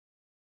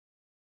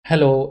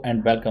Hello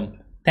and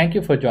welcome. Thank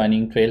you for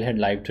joining Trailhead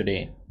Live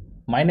today.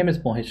 My name is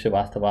Mohit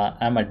Srivastava.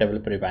 I'm a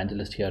developer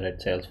evangelist here at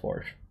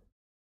Salesforce.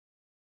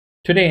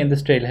 Today in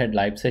this Trailhead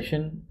Live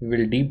session, we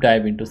will deep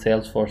dive into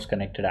Salesforce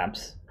Connected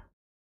Apps.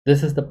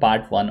 This is the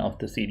part 1 of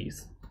the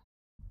series.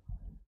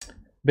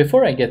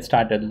 Before I get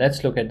started,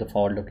 let's look at the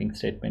forward-looking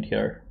statement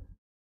here.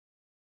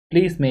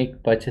 Please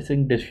make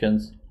purchasing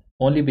decisions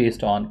only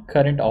based on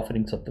current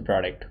offerings of the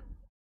product.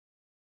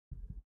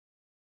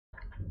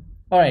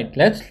 All right,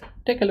 let's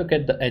take a look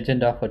at the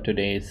agenda for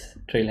today's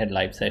Trailhead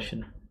Live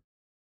session.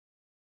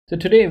 So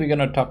today we're going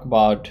to talk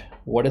about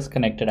what is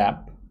Connected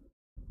App.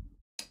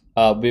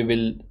 We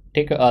will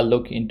take a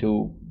look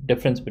into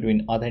difference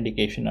between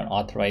authentication and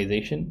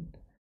authorization.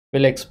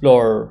 We'll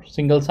explore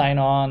single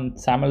sign-on,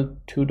 SAML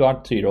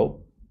 2.0,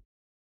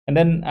 and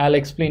then I'll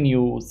explain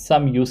you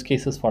some use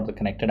cases for the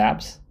connected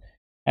apps.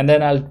 And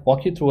then I'll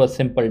walk you through a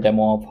simple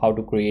demo of how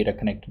to create a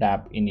connected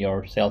app in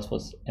your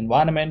Salesforce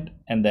environment,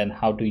 and then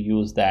how to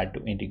use that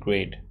to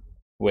integrate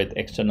with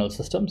external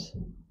systems.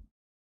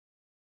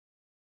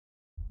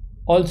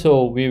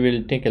 Also, we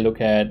will take a look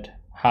at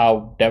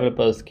how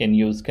developers can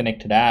use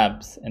connected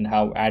apps and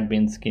how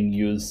admins can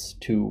use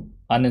to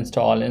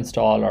uninstall,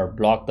 install, or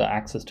block the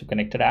access to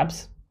connected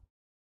apps.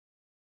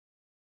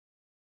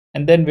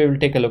 And then we will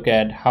take a look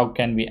at how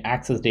can we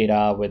access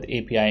data with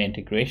API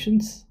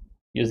integrations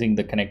using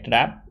the connected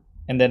app.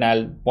 And then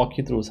I'll walk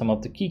you through some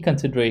of the key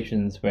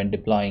considerations when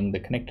deploying the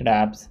connected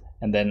apps,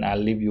 and then I'll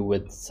leave you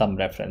with some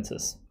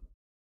references.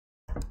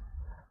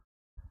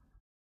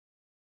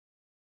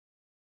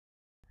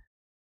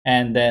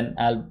 And then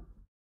I'll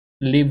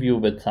leave you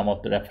with some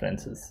of the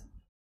references.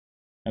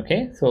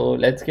 Okay, so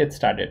let's get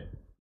started.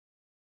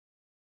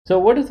 So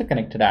what is a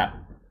connected app?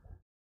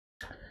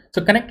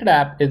 So connected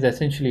app is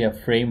essentially a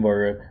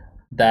framework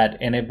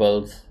that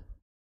enables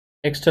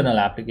external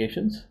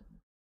applications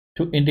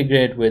to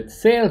integrate with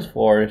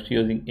Salesforce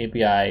using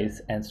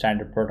APIs and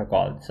standard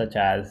protocols such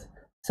as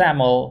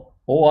SAML,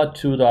 OAuth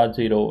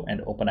 2.0,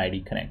 and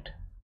OpenID Connect.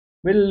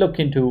 We'll look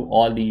into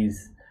all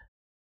these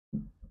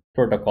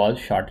protocols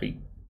shortly.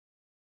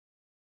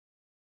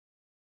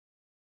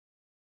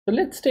 So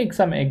let's take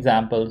some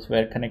examples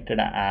where connected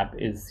app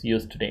is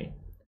used today.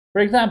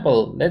 For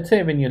example, let's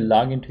say when you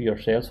log into your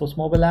Salesforce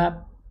mobile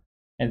app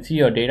and see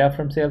your data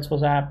from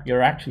Salesforce app,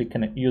 you're actually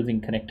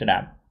using connected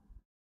app.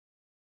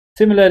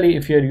 Similarly,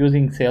 if you're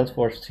using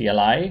Salesforce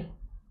CLI,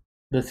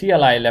 the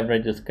CLI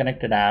leverages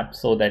connected apps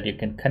so that you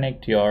can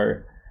connect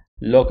your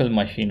local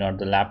machine or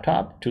the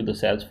laptop to the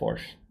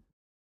Salesforce.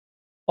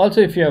 Also,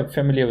 if you're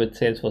familiar with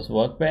Salesforce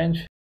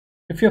Workbench,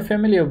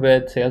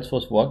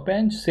 Salesforce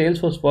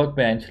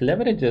Workbench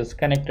leverages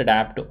connected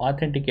app to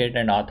authenticate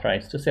and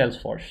authorize to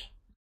Salesforce.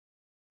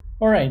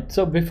 All right,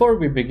 so before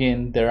we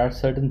begin, there are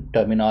certain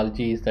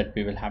terminologies that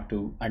we will have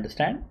to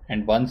understand.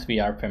 And once we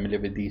are familiar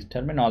with these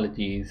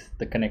terminologies,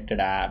 the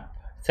connected app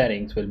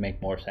settings will make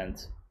more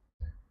sense.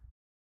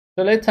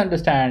 So let's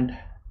understand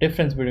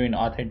difference between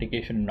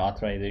authentication and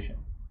authorization.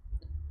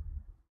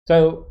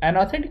 So an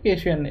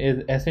authentication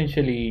is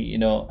essentially,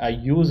 a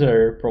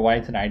user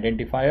provides an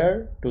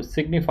identifier to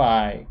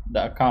signify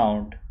the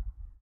account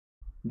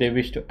they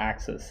wish to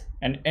access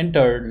and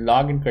enter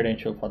login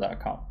credential for the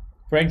account.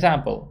 For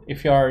example,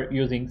 if you are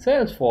using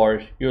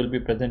Salesforce, you will be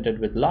presented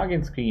with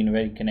login screen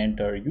where you can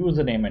enter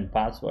username and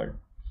password.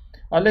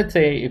 Or let's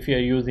say if you're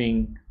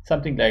using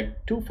something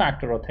like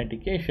two-factor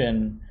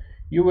authentication,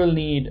 you will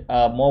need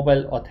a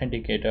mobile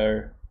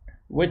authenticator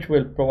which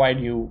will provide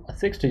you a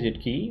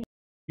 6-digit key.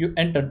 You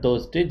enter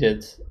those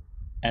digits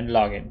and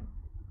log in.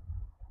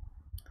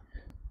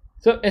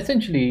 So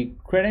essentially,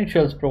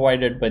 credentials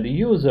provided by the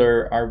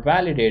user are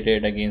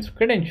validated against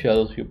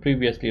credentials you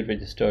previously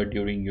registered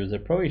during user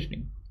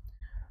provisioning.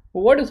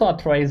 What is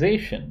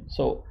authorization?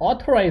 So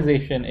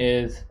authorization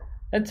is,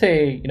 let's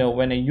say,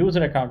 when a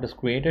user account is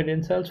created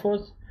in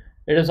Salesforce,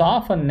 it is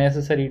often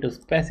necessary to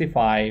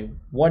specify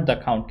what the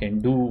account can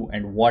do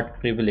and what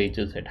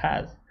privileges it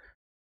has.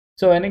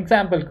 So an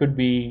example could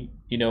be,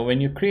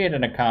 when you create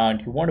an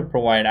account, you want to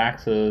provide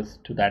access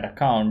to that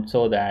account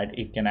so that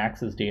it can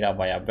access data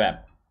via web.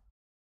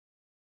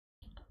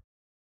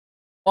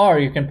 Or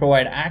you can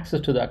provide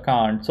access to the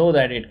account so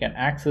that it can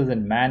access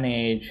and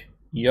manage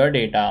your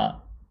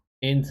data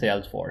in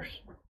Salesforce.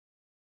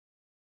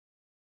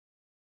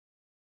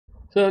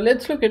 So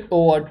let's look at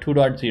OAuth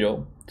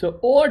 2.0. So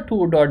OAuth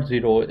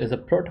 2.0 is a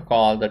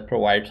protocol that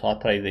provides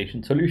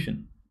authorization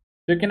solution.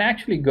 So you can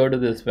actually go to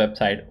this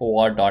website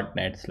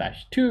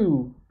oauth.net/2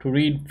 to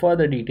read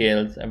further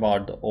details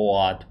about the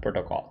OAuth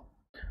protocol.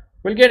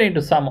 We'll get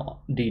into some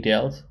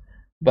details,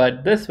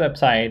 but this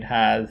website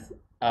has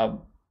a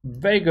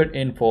very good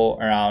info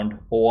around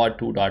OAuth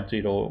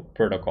 2.0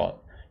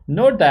 protocol.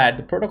 Note that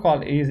the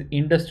protocol is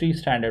industry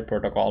standard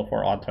protocol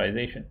for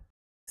authorization.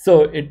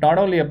 So it not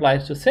only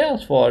applies to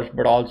Salesforce,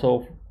 but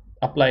also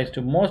applies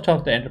to most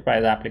of the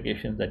enterprise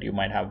applications that you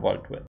might have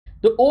worked with.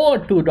 The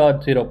OAuth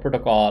 2.0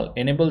 protocol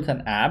enables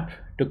an app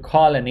to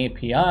call an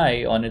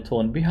API on its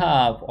own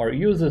behalf or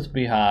user's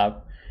behalf,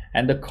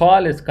 and the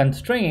call is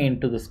constrained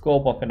to the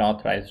scope of an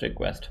authorized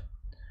request.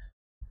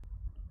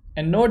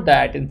 And note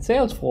that in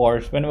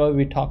Salesforce, whenever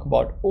we talk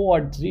about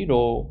OAuth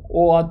 0,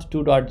 OAuth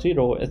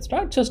 2.0, it's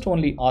not just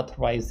only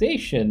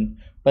authorization,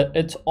 but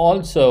it's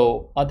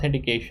also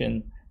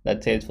authentication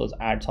that Salesforce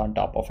adds on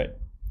top of it.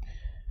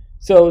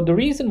 So the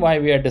reason why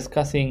we are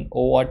discussing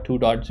OAuth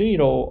 2.0,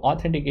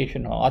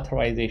 authentication or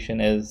authorization,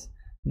 is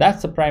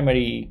that's the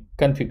primary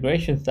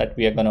configurations that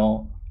we are going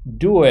to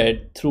do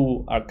it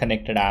through our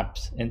connected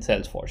apps in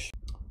Salesforce.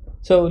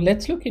 So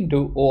let's look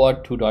into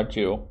OAuth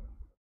 2.0.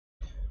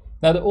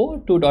 Now the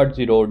OAuth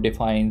 2.0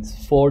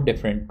 defines 4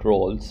 different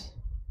roles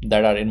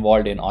that are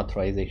involved in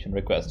authorization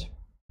request.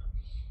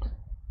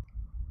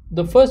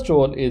 The first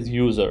role is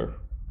user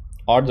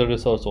or the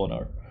resource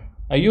owner.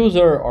 A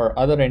user or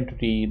other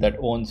entity that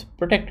owns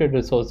protected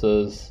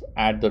resources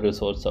at the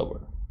resource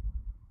server.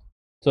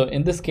 So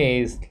in this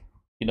case,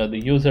 the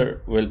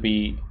user will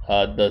be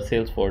the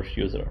Salesforce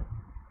user.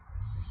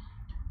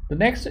 The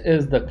next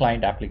is the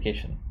client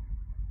application.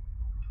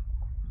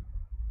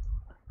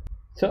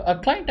 So a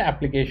client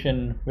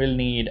application will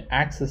need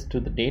access to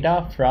the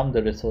data from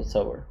the resource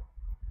server.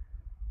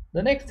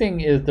 The next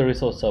thing is the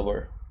resource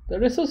server. The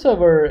resource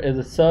server is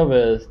a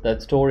service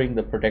that's storing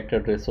the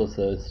protected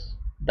resources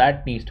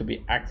that needs to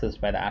be accessed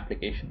by the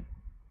application.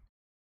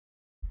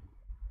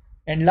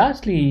 And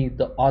lastly,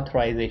 the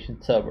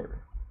authorization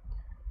server.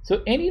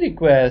 So any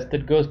request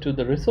that goes to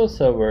the resource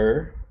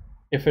server,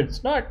 if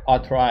it's not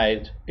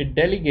authorized, it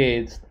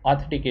delegates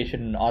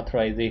authentication and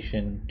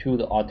authorization to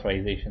the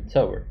authorization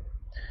server.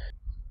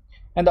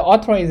 And the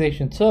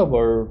authorization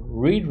server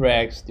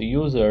redirects the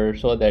user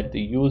so that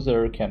the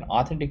user can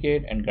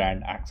authenticate and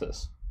grant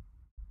access.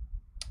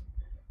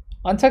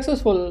 On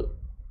successful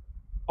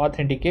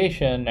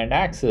authentication and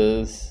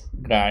access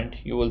grant,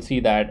 you will see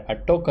that a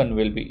token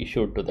will be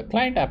issued to the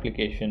client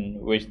application,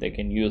 which they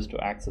can use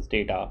to access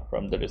data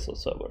from the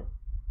resource server.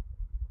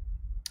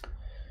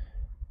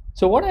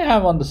 So what I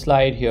have on the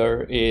slide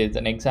here is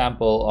an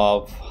example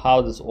of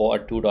how this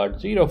OAuth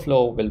 2.0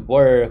 flow will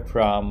work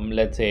from,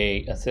 let's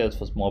say, a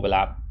Salesforce mobile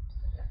app.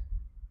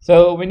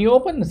 So when you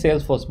open the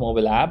Salesforce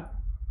mobile app,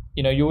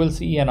 you will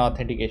see an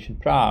authentication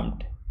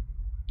prompt.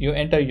 You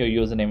enter your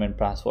username and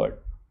password.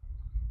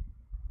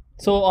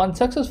 So on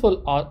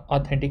successful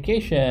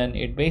authentication,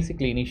 it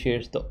basically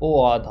initiates the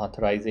OAuth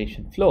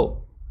authorization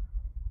flow.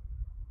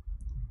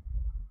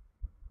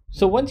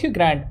 So once you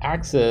grant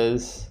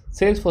access,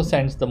 Salesforce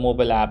sends the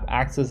mobile app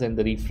access and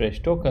the refresh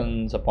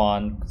tokens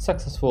upon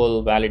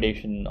successful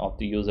validation of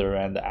the user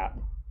and the app.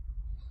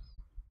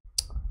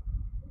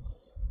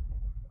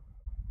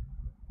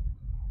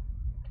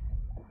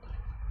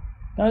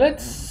 Now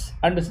let's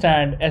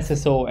understand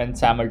SSO and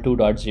SAML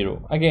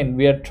 2.0. Again,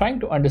 we are trying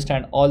to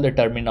understand all the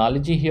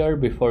terminology here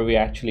before we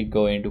actually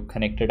go into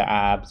connected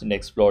apps and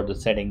explore the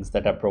settings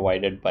that are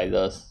provided by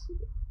the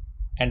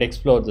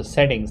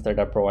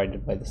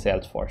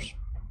Salesforce.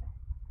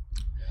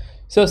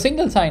 So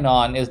single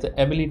sign-on is the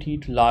ability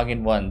to log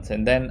in once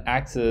and then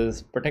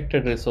access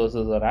protected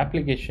resources or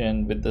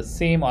application with the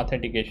same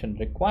authentication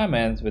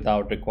requirements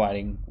without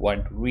requiring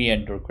one to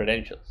re-enter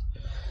credentials.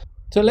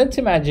 So let's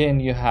imagine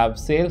you have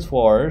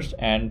Salesforce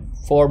and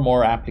 4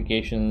 more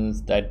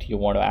applications that you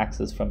want to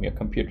access from your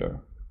computer.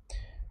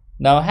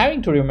 Now,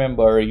 having to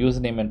remember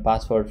username and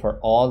password for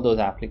all those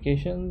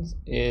applications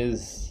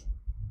is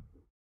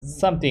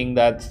something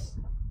that's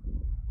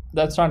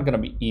not going to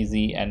be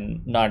easy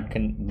and not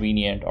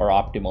convenient or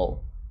optimal.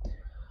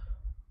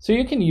 So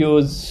you can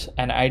use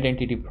an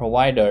identity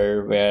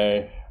provider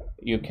where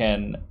you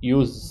can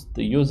use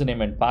the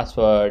username and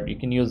password. You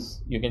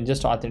can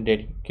just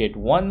authenticate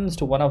once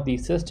to one of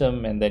these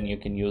systems, and then you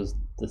can use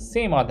the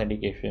same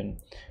authentication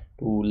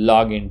to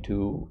log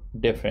into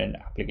different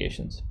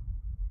applications.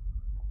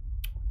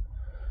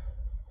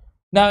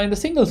 Now in the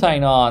single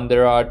sign-on,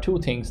 there are 2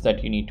 things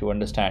that you need to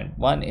understand.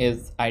 One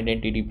is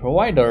identity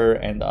provider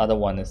and the other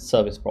one is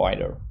service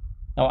provider.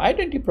 Now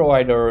identity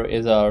provider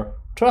is a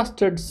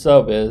trusted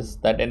service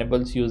that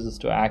enables users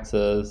to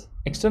access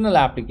external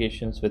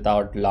applications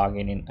without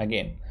logging in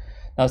again.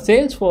 Now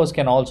Salesforce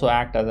can also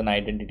act as an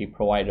identity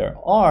provider,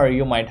 or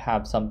you might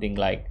have something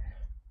like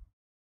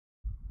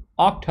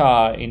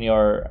Okta in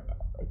your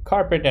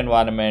corporate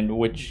environment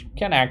which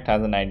can act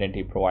as an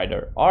identity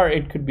provider, or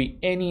it could be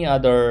any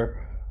other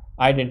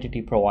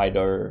identity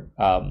provider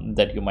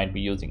that you might be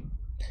using.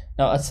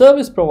 Now a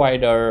service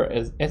provider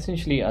is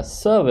essentially a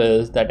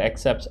service that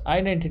accepts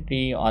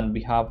identity on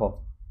behalf of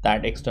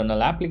that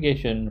external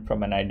application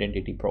from an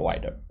identity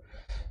provider.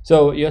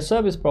 So your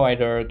service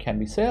provider can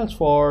be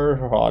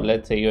Salesforce, or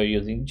let's say you're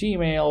using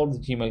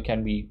Gmail. Gmail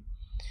can be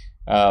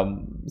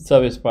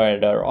service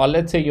provider, or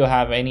let's say you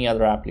have any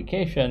other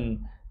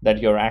application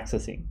that you're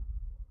accessing.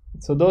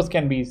 So those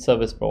can be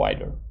service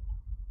provider.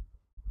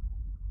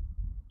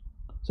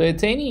 So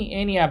it's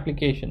any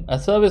application. A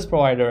service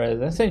provider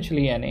is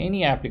essentially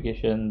any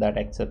application that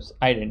accepts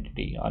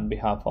identity on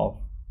behalf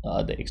of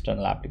the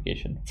external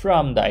application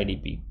from the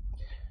IDP.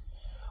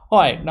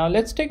 Alright, now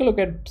let's take a look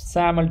at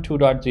SAML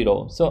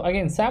 2.0. So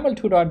again, SAML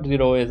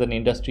 2.0 is an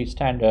industry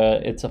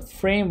standard. It's a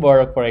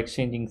framework for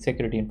exchanging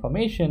security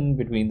information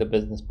between the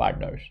business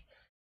partners.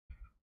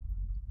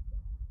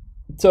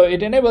 So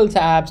it enables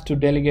apps to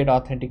delegate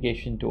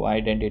authentication to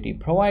identity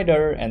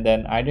provider, and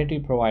then identity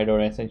provider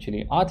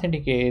essentially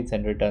authenticates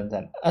and returns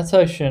an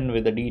assertion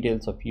with the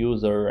details of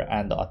user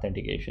and the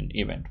authentication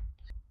event.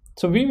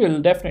 So we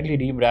will definitely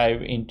deep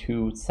dive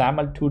into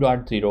SAML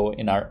 2.0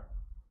 in our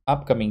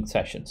upcoming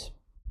sessions.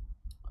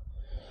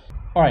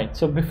 All right,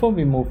 so before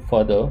we move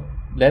further,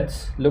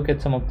 let's look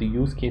at some of the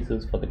use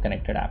cases for the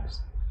connected apps.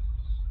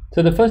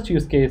 So the first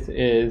use case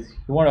is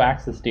you want to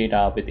access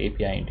data with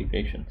API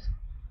integrations.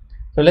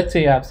 So let's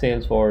say you have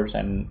Salesforce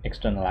and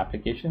external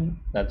application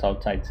that's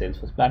outside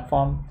Salesforce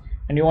platform,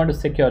 and you want to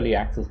securely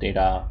access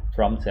data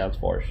from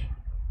Salesforce.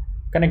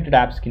 Connected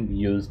apps can be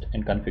used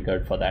and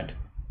configured for that.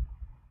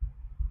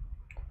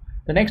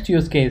 The next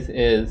use case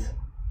is,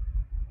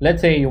 let's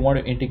say you want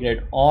to integrate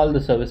all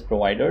the service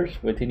providers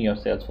within your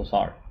Salesforce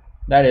org.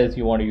 That is,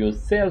 you want to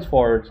use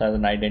Salesforce as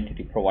an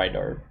identity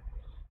provider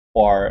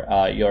for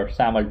your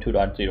SAML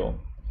 2.0.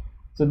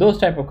 So those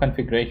type of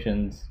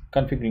configurations,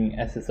 configuring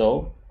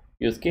SSO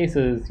use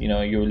cases,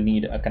 you will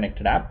need a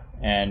connected app,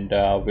 and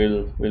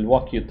we'll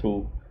walk you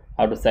through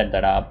how to set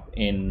that up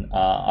in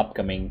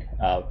upcoming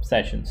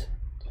sessions.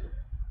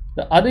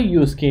 The other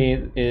use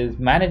case is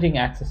managing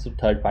access to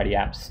third-party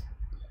apps.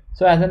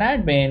 So as an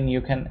admin,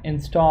 you can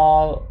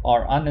install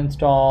or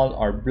uninstall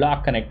or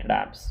block connected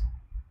apps,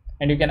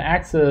 and you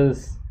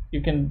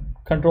can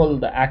control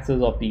the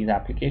access of these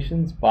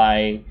applications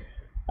by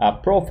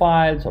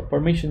profiles or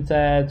permission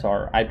sets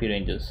or IP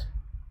ranges.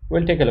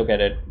 We'll take a look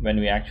at it when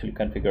we actually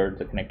configure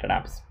the connected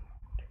apps.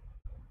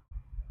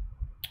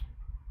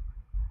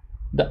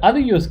 The other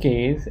use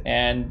case,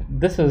 and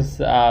this is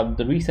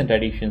the recent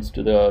additions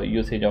to the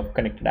usage of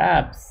connected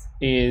apps,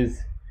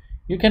 is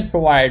you can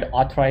provide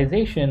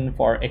authorization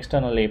for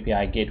external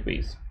API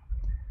gateways.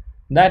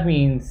 That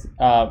means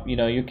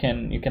you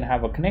can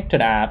have a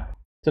connected app.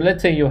 So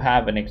let's say you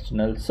have an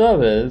external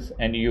service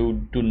and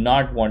you do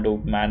not want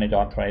to manage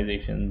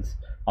authorizations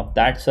of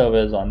that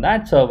service on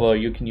that server.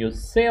 You can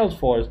use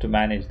Salesforce to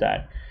manage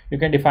that. You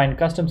can define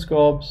custom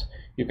scopes,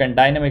 you can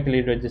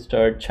dynamically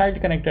register child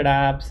connected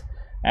apps,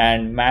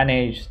 and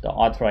manage the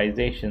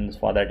authorizations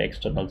for that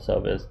external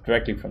service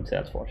directly from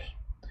Salesforce.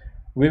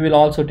 We will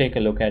also take a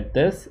look at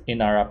this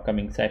in our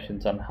upcoming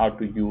sessions on how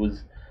to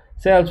use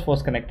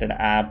Salesforce connected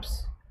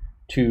apps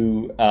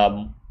to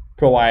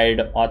provide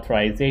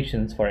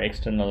authorizations for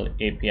external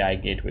API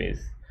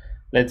gateways.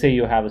 Let's say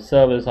you have a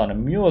service on a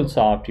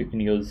MuleSoft, you can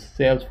use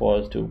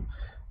Salesforce to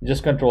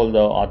just control the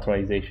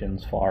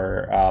authorizations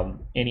for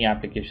any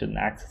application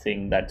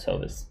accessing that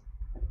service.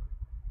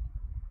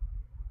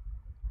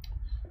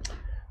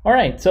 All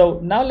right,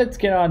 so now let's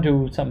get on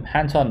to some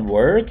hands-on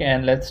work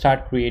and let's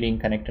start creating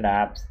connected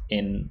apps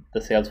in the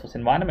Salesforce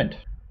environment.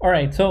 All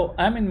right, so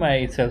I'm in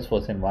my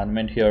Salesforce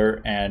environment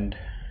here, and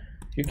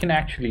you can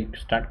actually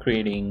start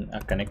creating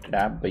a connected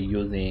app by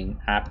using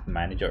App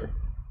Manager.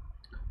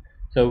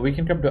 So we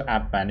can come to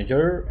App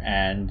Manager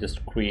and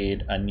just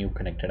create a new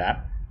connected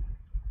app.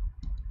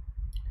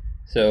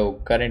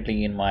 So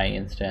currently in my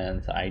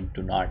instance, I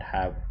do not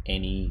have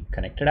any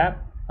connected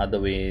app.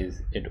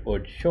 Otherwise, it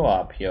would show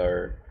up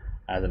here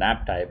as an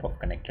app type of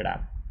connected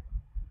app.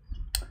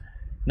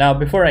 Now,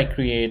 before I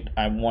create,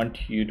 I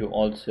want you to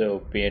also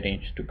pay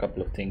attention to a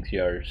couple of things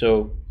here.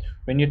 So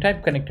when you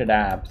type connected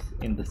apps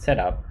in the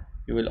setup,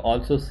 you will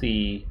also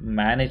see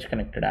manage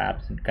connected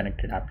apps and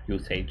connected app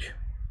usage.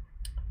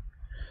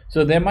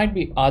 So there might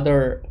be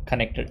other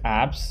connected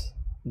apps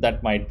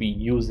that might be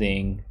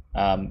using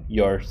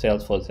your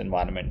Salesforce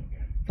environment.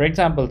 For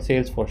example,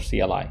 Salesforce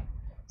CLI.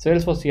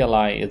 Salesforce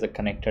CLI is a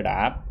connected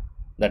app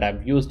that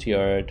I've used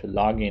here to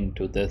log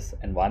into this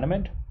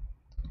environment.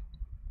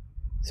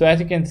 So as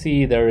you can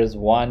see, there is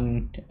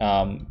one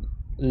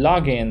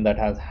login that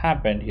has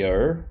happened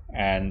here,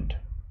 and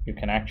you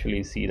can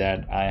actually see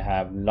that I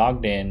have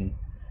logged in,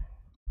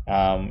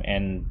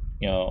 and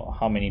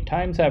how many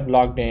times I've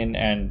logged in,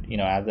 and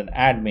as an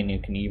admin you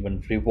can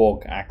even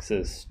revoke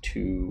access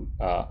to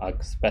a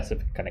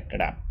specific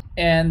connected app.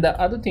 And the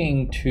other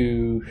thing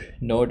to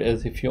note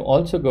is if you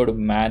also go to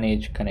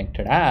manage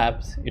connected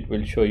apps, it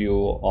will show you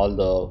all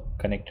the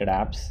connected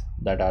apps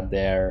that are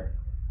there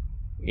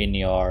in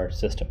your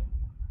system.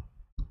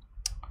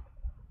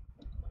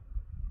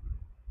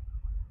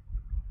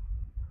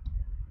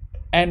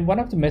 And one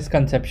of the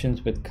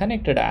misconceptions with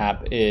connected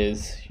app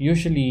is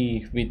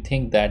usually we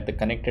think that the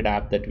connected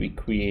app that we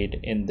create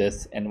in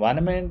this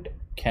environment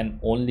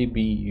can only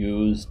be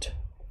used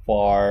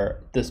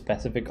for this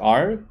specific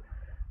org,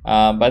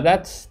 but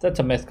that's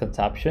a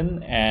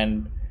misconception.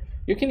 And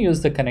you can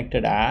use the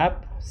connected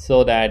app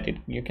so that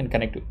you can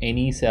connect to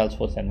any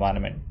Salesforce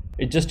environment.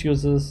 It just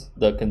uses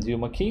the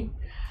consumer key,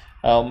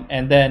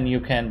 and then you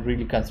can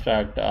really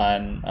construct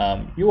an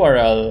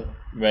URL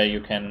where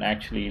you can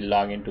actually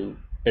log into.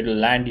 It will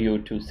land you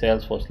to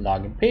Salesforce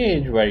login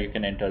page where you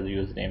can enter the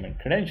username and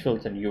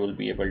credentials, and you will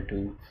be able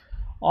to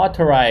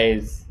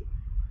authorize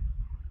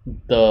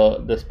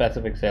the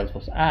specific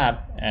Salesforce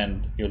app,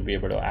 and you'll be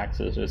able to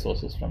access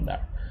resources from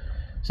there.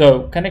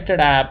 So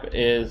connected app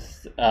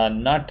is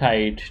not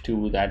tied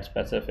to that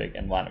specific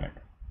environment.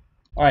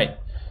 All right,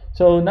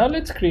 So now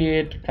let's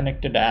create a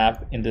connected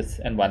app in this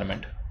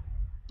environment.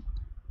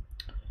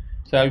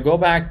 So I'll go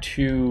back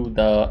to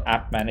the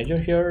app manager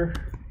here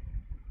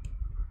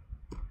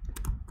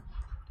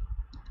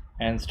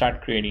and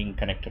start creating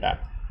connected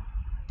app.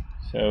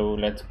 So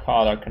let's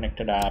call our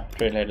connected app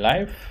Trailhead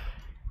Live.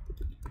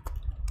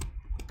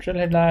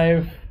 Trailhead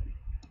Live.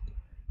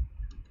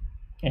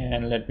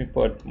 And let me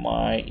put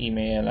my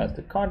email as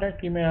the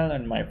contact email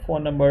and my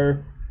phone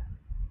number.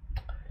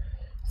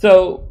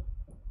 So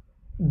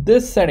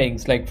this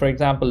settings, like for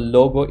example,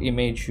 logo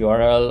image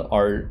URL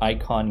or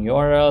icon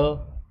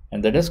URL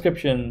and the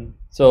description.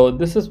 So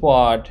this is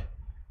what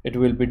it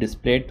will be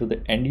displayed to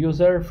the end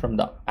user from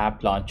the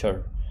app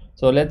launcher.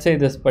 So let's say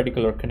this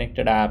particular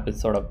connected app is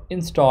sort of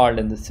installed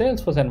in the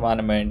Salesforce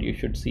environment. You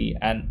should see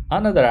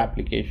another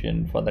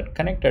application for that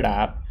connected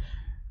app,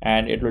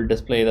 and it will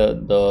display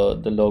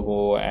the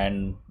logo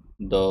and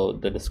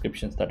the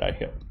descriptions that are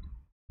here.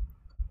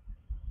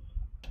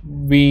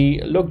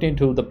 We looked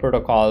into the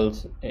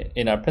protocols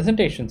in our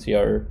presentations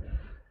here.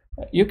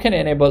 You can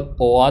enable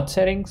OAuth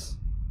settings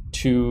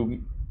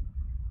to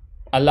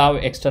allow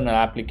external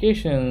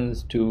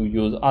applications to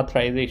use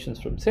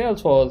authorizations from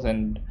Salesforce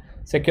and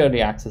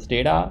securely access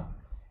data.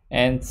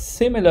 And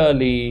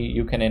similarly,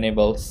 you can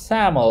enable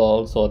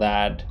SAML so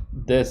that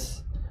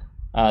this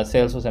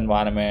Salesforce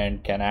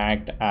environment can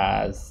act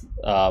as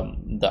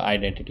the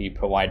identity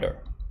provider.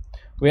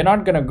 We're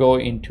not going to go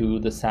into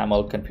the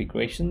SAML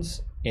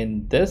configurations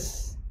in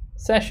this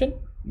session,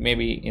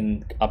 maybe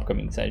in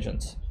upcoming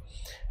sessions.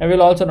 And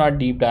we'll also not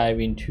deep dive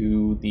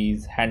into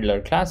these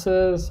handler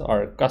classes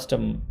or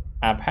custom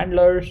app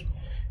handlers,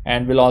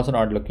 and we'll also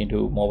not look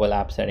into mobile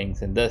app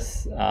settings in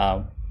this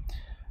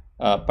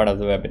part of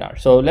the webinar.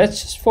 So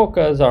let's just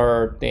focus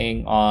our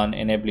thing on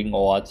enabling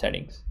OAuth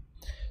settings.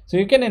 So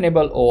you can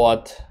enable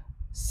OAuth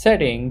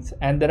settings,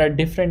 and there are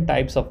different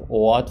types of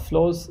OAuth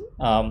flows.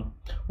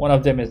 One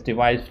of them is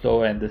device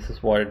flow, and this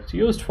is what it's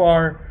used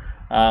for.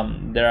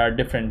 There are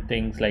different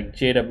things like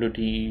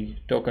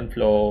JWT, token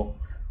flow,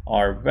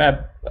 or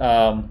web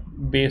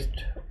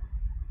based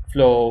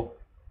flow,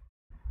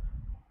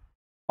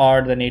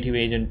 or the native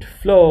agent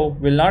flow.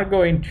 We'll not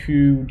go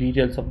into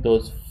details of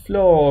those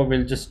flow.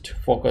 We'll just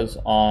focus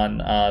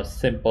on a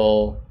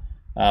simple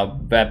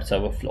web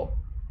server flow.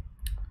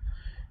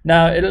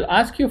 Now it'll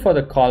ask you for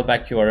the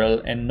callback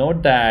URL, and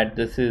note that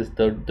this is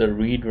the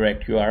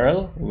redirect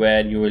URL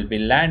where you will be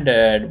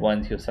landed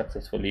once you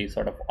successfully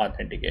sort of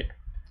authenticate.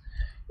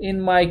 In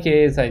my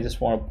case, I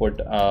just want to put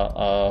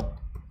a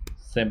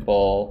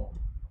simple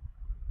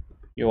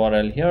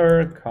URL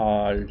here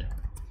called,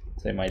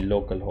 say, my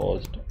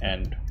localhost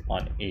and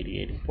on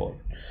 8084.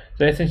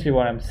 So essentially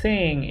what I'm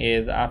saying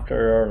is,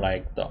 after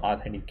like the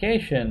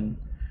authentication,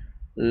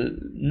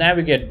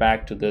 navigate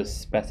back to this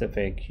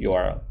specific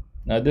URL.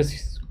 Now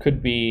this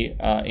could be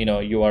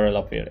URL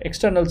of your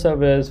external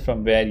service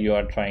from where you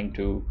are trying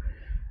to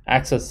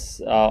access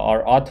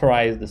or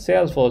authorize the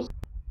Salesforce.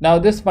 Now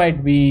this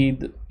might be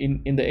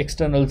in the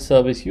external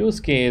service use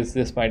case,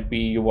 this might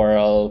be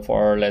URL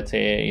for, let's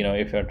say,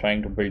 if you're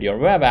trying to build your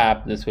web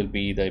app, this will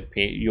be the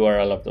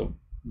URL of the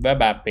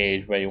web app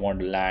page where you want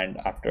to land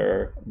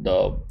after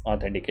the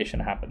authentication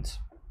happens.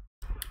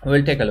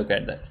 We'll take a look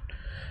at that.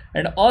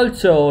 And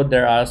also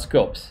there are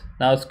scopes.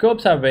 Now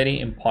scopes are very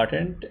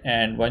important,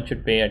 and one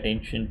should pay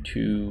attention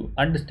to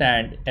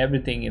understand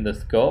everything in the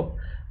scope,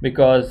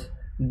 because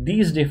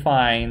these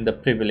define the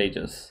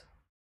privileges.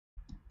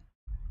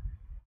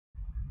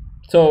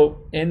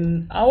 So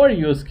in our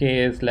use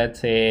case, let's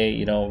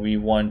say we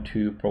want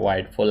to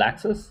provide full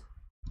access.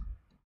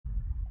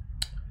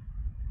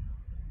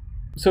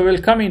 So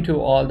we'll come into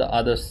all the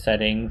other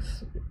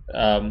settings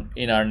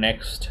in our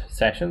next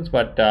sessions,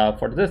 but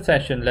for this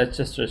session, let's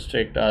just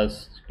restrict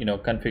us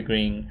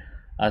configuring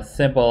a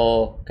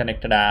simple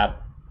connected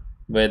app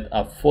with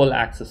a full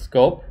access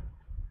scope.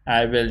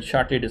 I will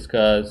shortly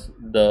discuss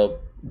the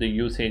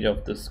usage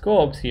of the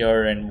scopes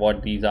here and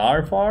what these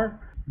are for.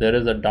 There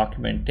is a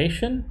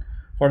documentation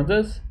for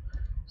this.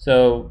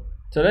 So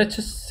let's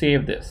just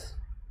save this.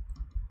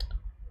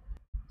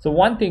 So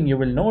one thing you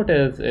will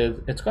notice is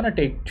it's going to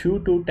take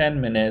 2 to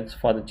 10 minutes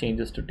for the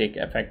changes to take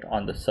effect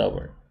on the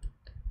server.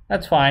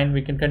 That's fine.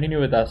 We can continue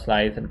with our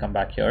slides and come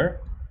back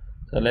here.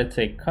 So let's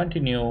say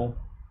continue.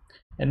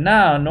 And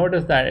now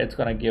notice that it's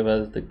going to give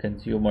us the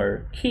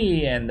consumer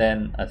key and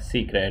then a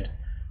secret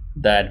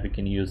that we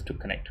can use to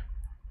connect.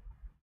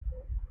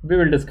 We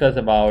will discuss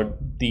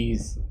about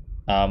these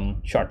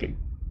shortly.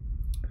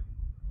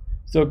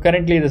 So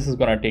currently this is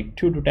going to take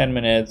 2 to 10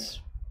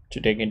 minutes to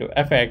take into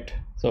effect.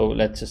 So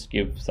let's just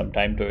give some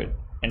time to it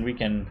and we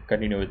can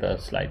continue with the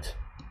slides.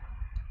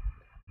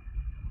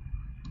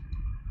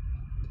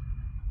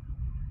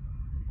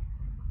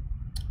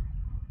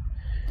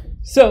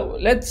 So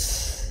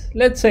let's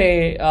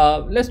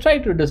try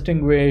to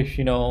distinguish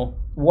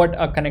what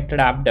a connected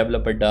app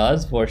developer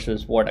does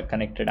versus what a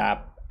connected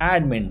app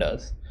admin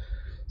does.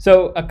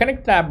 So a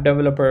connected app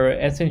developer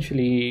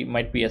essentially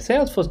might be a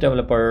Salesforce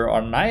developer or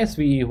an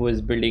ISV who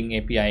is building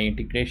API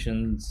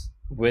integrations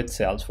with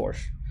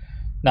Salesforce.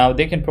 Now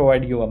they can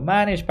provide you a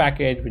managed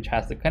package which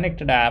has the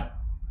connected app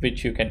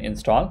which you can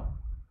install,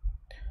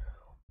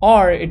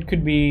 or it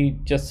could be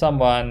just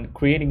someone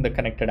creating the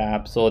connected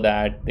app so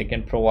that they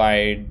can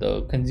provide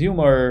the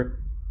consumer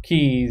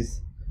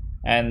keys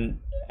and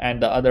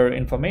the other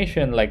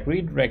information like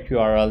redirect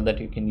URL that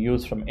you can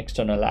use from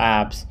external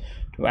apps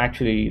to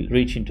actually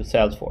reach into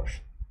Salesforce.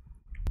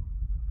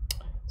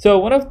 So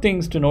one of the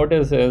things to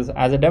notice is,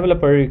 as a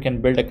developer, you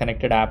can build a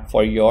connected app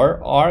for your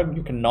org.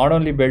 You can not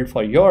only build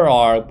for your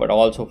org, but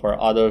also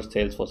for other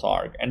Salesforce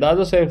org. And the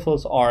other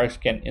Salesforce orgs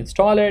can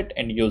install it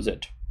and use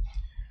it.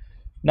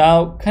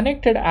 Now,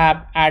 Connected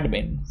App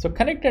Admin. So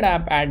Connected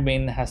App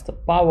Admin has the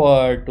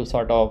power to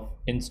sort of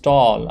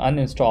install,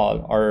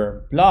 uninstall,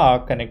 or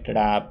block Connected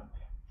App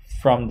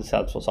from the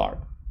Salesforce org.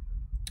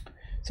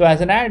 So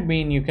as an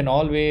admin, you can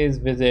always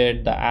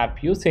visit the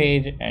app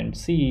usage and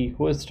see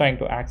who is trying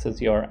to access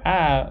your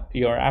app,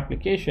 your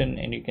application,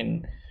 and you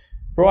can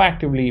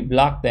proactively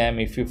block them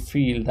if you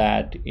feel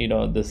that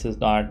this is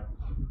not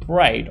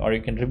right, or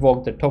you can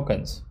revoke the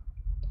tokens.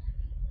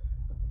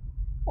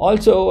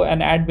 Also, an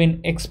admin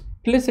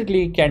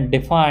explicitly can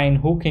define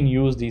who can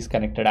use these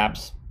connected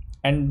apps,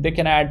 and they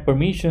can add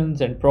permissions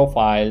and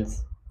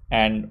profiles,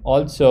 and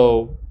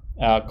also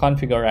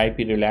configure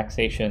IP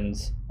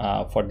relaxations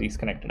for these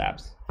connected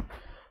apps.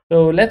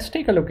 So let's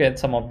take a look at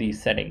some of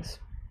these settings.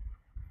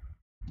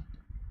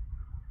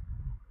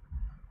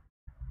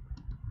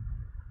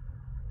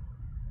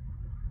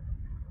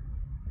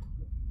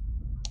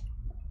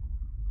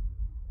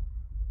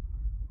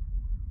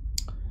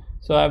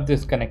 So I have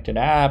this connected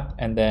app,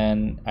 and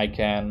then I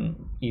can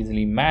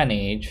easily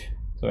manage.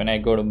 So when I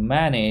go to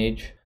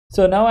manage,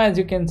 so now as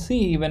you can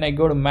see, when I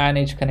go to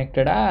manage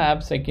connected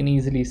apps, I can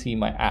easily see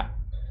my app.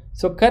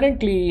 So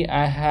currently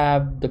I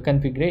have the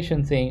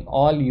configuration saying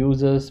all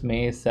users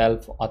may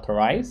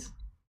self-authorize.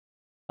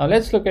 Now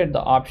let's look at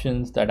the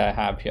options that I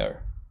have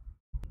here.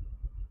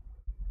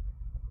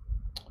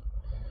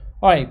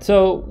 All right,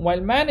 so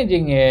while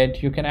managing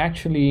it, you can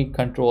actually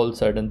control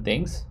certain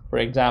things. For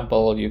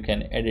example, you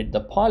can edit the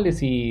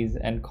policies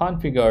and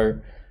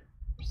configure.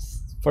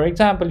 For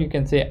example, you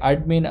can say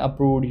admin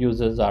approved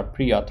users are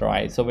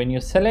pre-authorized. So when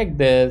you select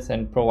this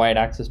and provide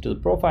access to the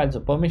profiles or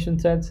permission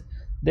sets,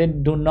 they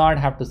do not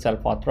have to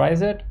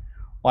self-authorize it,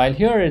 while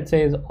here it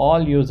says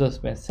all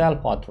users may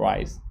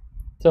self-authorize.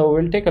 So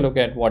we'll take a look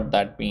at what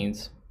that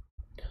means.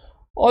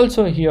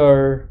 Also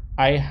here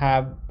I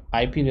have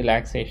IP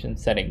relaxation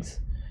settings.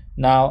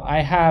 Now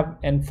I have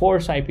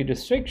enforce IP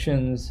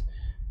restrictions,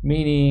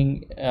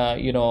 meaning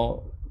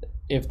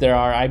if there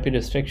are IP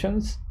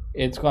restrictions,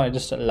 it's going to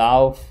just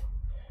allow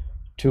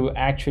to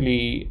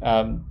actually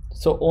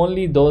so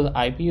only those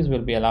IPs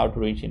will be allowed to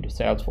reach into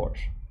Salesforce.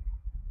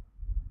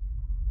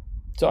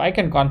 So I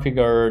can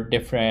configure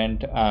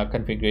different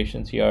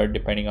configurations here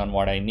depending on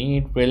what I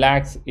need.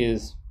 Relax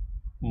is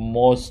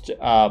most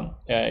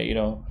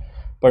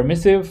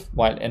permissive,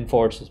 while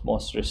enforce is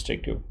most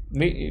restrictive.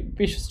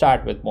 We should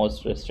start with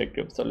most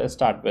restrictive. So let's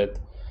start with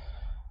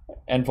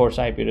enforce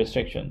IP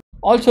restriction.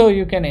 Also,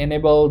 you can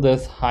enable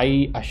this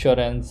high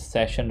assurance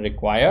session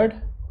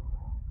required,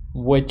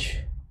 which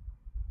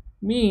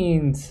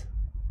means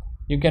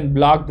you can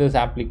block this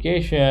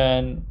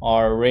application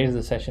or raise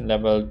the session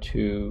level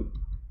to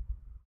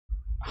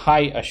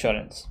high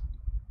assurance,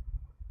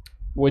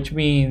 which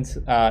means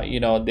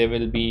they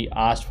will be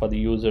asked for the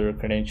user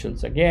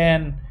credentials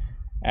again,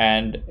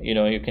 and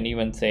you can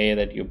even say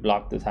that you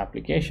block this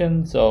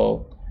application,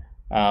 so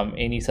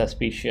any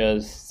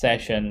suspicious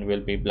session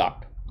will be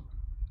blocked.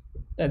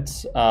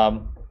 Let's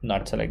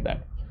not select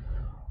that.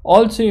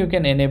 Also, you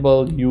can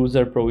enable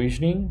user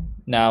provisioning.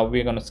 Now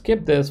we're going to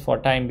skip this for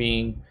time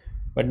being,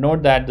 but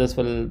note that this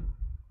will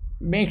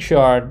make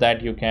sure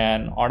that you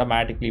can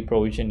automatically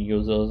provision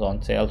users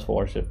on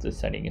Salesforce if this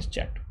setting is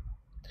checked.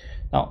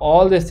 Now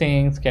all these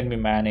things can be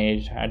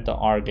managed at the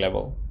org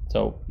level.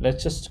 So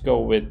let's just go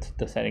with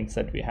the settings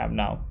that we have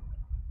now.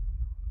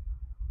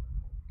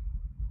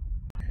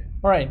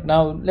 All right,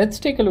 now let's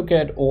take a look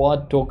at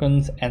OAuth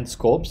tokens and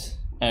scopes.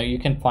 You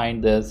can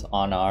find this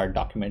on our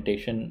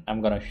documentation.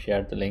 I'm going to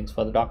share the links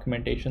for the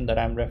documentation that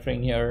I'm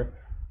referring here.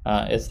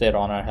 It's there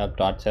on our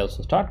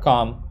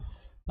help.salesforce.com.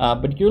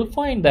 But you'll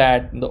find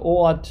that the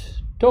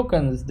OAuth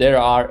tokens, there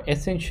are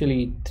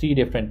essentially 3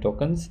 different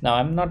tokens. Now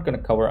I'm not going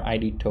to cover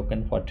ID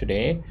token for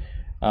today,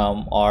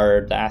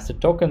 or the asset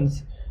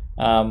tokens.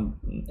 And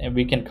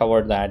we can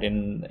cover that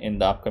in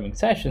the upcoming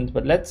sessions,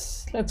 but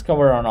let's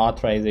cover on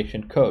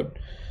authorization code.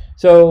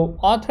 So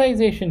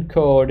authorization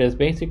code is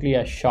basically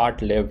a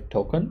short-lived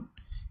token,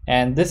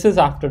 and this is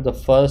after the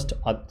first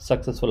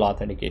successful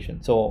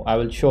authentication. So I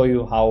will show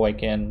you how I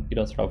can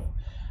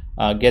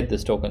get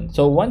this token.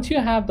 So once you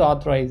have the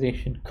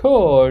authorization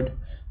code,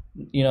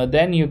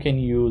 then you can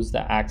use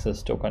the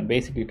access token.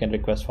 Basically, you can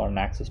request for an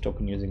access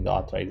token using the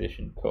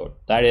authorization code.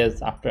 That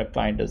is, after a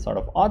client is sort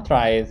of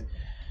authorized,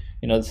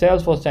 the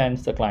Salesforce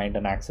sends the client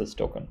an access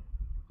token,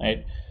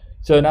 right?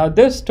 So now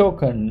this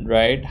token,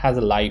 right, has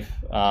a life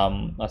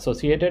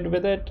associated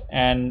with it,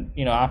 and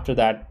after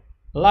that,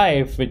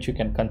 live, which you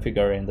can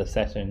configure in the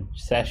session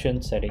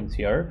settings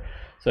here.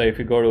 So if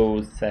you go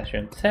to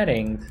session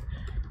settings,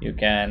 you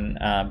can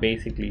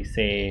basically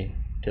say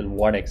till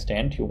what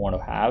extent you want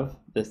to have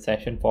this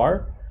session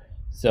for.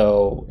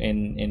 So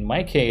in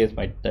my case,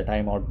 the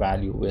timeout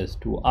value is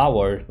 2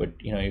 hours, but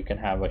you can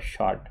have a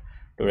short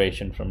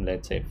duration from,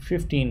 let's say,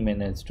 15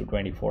 minutes to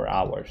 24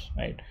 hours,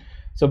 right?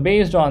 So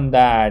based on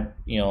that,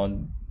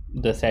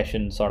 the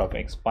session sort of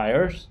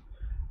expires.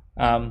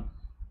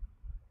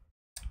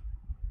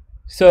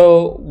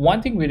 So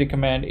one thing we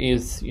recommend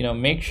is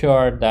make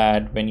sure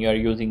that when you are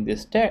using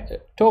this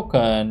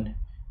token,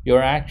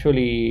 you're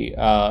actually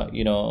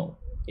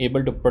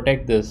able to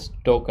protect this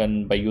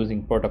token by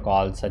using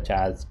protocols such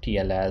as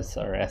TLS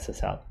or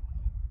SSL.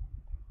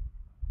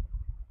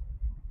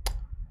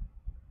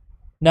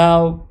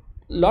 Now,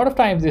 a lot of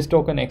times this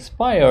token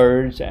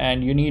expires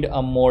and you need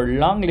a more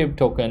long-lived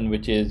token,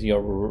 which is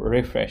your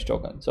refresh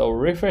token. So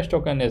refresh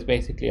token is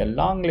basically a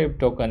long-lived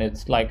token.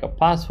 It's like a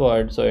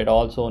password, so it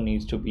also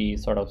needs to be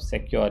sort of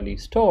securely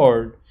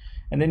stored.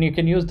 And then you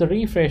can use the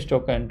refresh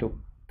token to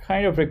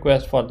kind of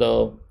request for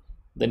the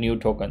new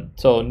token,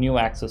 so new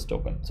access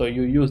token. So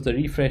you use the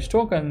refresh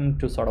token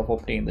to sort of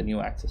obtain the new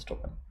access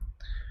token.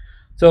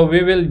 So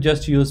we will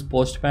just use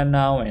Postman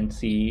now and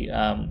see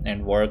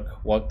and work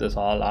this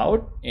all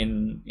out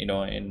in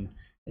in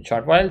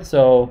short while.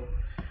 So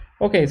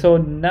okay, so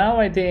now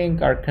I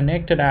think our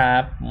connected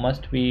app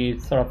must be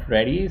sort of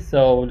ready.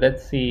 So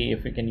let's see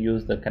if we can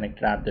use the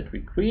connected app that we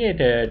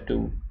created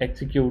to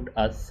execute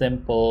a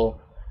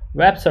simple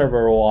web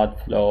server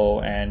auth flow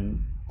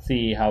and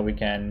see how we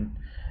can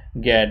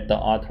get the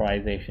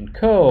authorization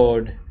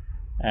code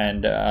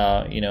and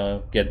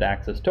get the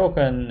access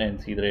token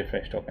and see the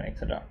refresh token,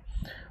 etc.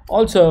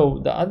 Also,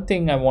 the other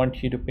thing I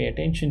want you to pay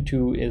attention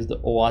to is the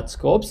OAuth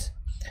scopes.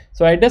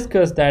 So I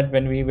discussed that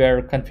when we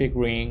were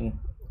configuring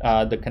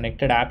the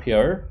connected app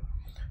here,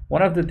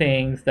 one of the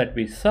things that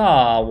we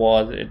saw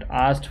was it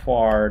asked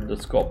for the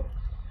scope.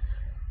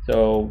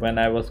 So when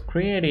I was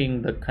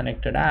creating the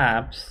connected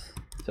apps,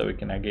 so we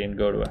can again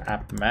go to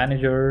app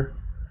manager.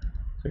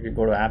 So you can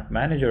go to app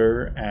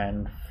manager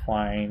and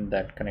find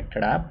that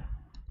connected app.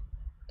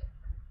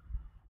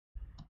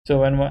 So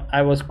when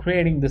I was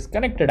creating this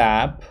connected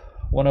app,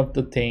 one of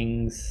the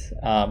things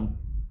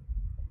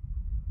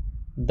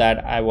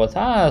that I was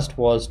asked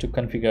was to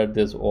configure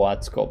this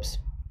OAuth scopes.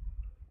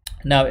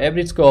 Now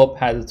every scope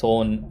has its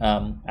own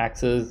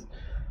access.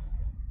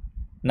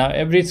 Now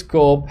every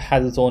scope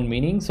has its own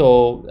meaning,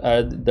 so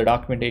the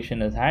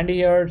documentation is handy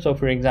here. So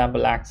for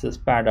example, access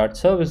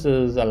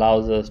pad.services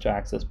allows us to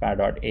access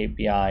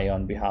pad.api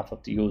on behalf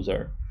of the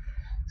user.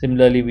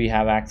 Similarly, we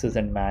have access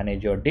and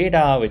manage your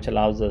data, which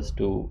allows us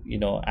to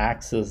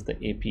access the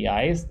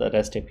APIs, the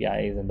REST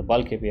APIs and the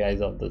bulk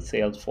APIs of the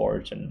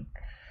Salesforce,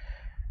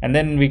 and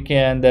then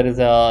there is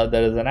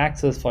an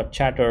access for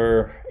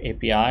chatter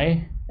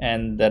API,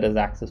 and there is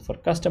access for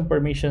custom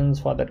permissions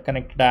for that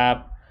connected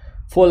app.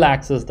 Full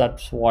access,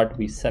 that's what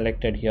we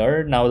selected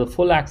here. Now the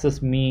full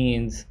access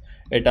means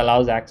it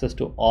allows access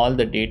to all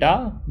the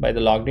data by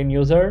the logged in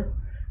user.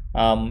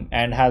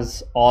 And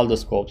has all the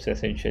scopes,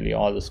 essentially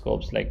all the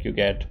scopes, like you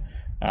get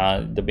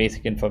the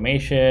basic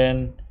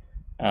information,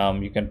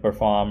 you can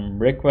perform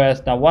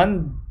requests. Now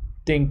one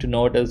thing to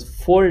note is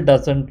full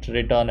doesn't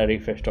return a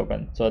refresh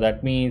token, so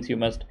that means you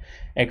must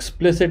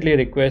explicitly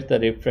request the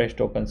refresh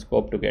token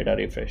scope to get a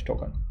refresh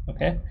token.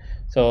 Okay,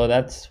 so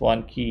that's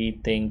one key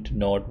thing to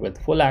note.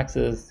 With full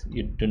access,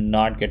 you do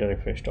not get a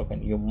refresh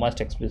token. You must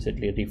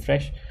explicitly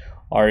refresh,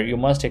 or you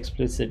must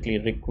explicitly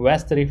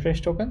request the refresh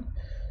token.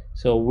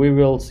 So we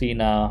will see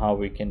now how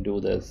we can do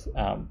this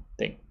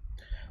thing.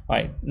 All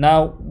right,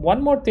 now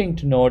one more thing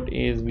to note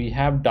is we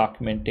have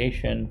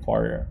documentation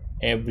for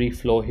every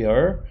flow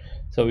here.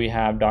 So we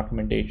have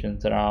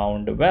documentations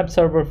around the web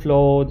server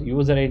flow, the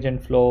user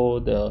agent flow,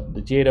 the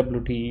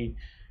JWT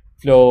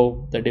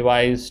flow, the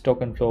device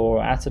token flow,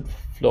 asset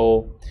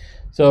flow.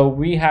 So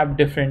we have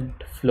different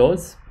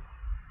flows,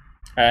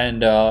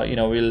 and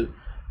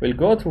we'll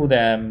go through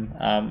them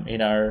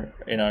in our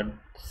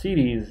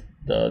series,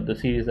 the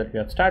series that we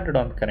have started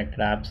on connected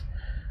apps.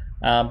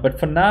 But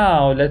for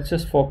now, let's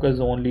just focus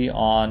only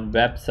on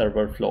web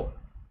server flow.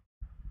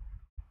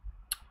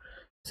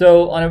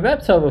 So on a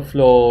web server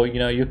flow,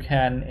 you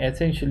can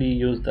essentially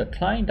use the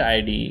client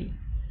ID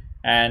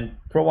and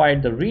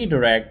provide the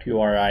redirect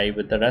URI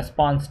with the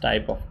response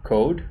type of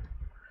code.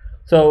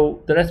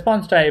 So the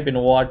response type in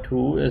OAuth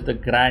 2 is the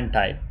grant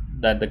type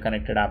that the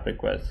connected app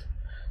requests.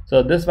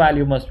 So this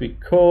value must be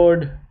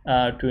code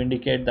to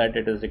indicate that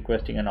it is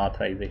requesting an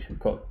authorization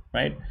code,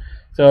 right?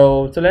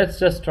 So let's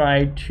just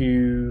try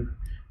to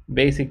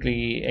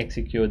basically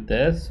execute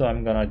this. So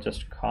I'm gonna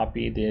just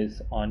copy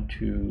this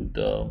onto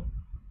the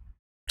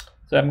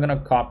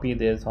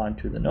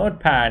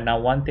notepad. Now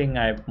one thing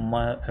I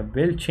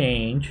will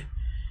change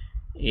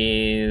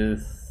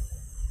is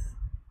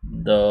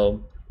the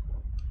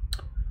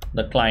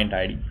client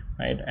ID,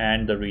 right,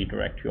 and the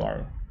redirect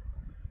URL.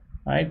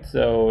 Right,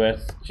 so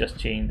let's just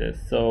change this.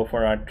 So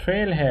for our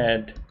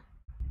trailhead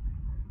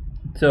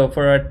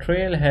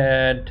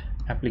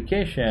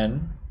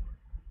application,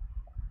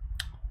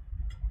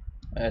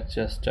 let's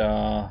just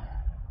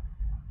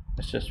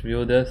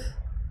view this.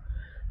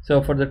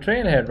 So for the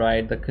trailhead,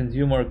 right, the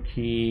consumer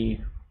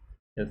key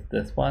is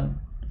this one.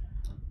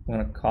 I'm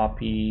going to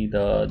copy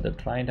the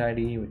client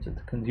ID, which is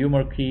the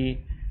consumer key,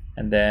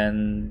 and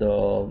then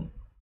the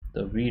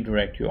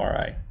redirect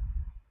URI.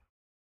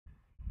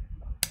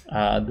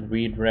 The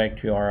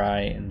redirect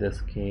URI in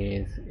this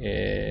case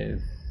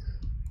is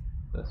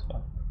this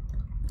one.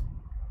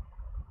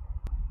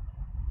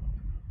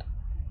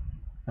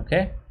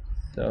 Okay,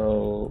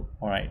 so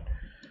all right,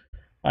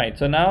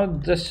 so now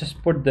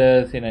just put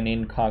this in an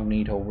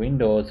incognito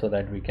window so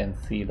that we can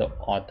see the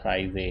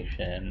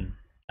authorization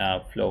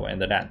flow in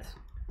the dance.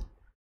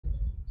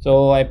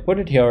 So I put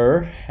it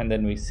here, and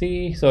then we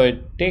see, so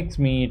it takes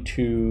me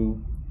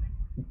to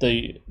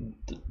the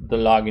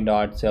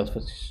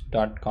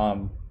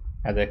login.salesforce.com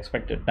as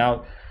expected.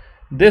 Now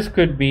this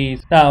could be,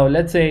 now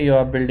let's say you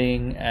are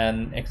building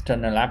an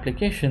external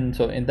application.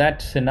 So in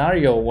that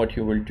scenario, what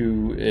you will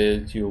do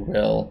is you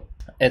will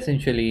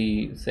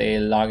essentially say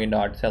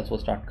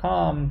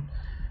login.salesforce.com,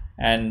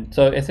 and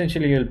so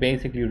essentially you'll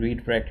basically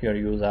redirect your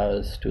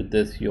users to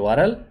this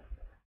URL,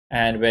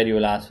 and where you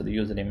will ask for the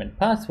username and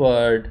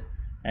password,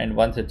 and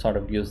once it sort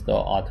of gives the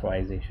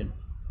authorization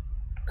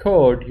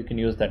code, you can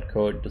use that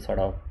code to sort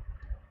of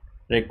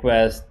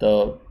request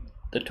the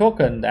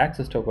token, the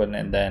access token,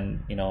 and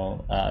then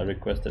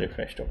request the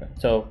refresh token.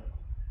 So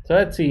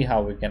let's see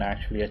how we can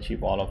actually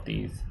achieve all of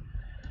these.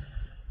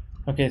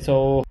 Okay,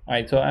 so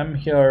so I'm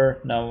here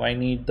now. I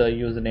need the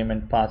username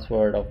and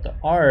password of the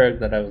org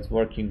that I was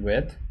working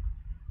with.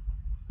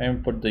 I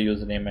put the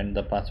username and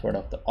the password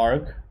of the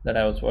org that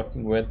I was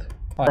working with.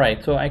 All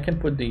right, so I can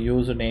put the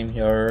username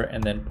here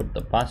and then put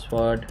the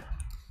password,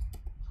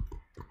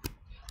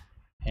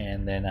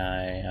 and then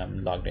I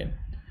am logged in.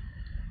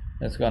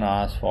 It's gonna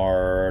ask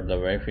for the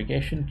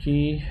verification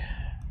key.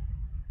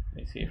 Let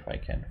me see if I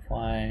can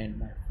find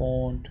my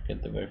phone to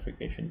get the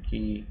verification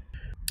key.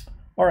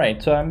 All right,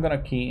 so I'm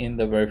gonna key in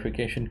the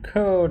verification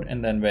code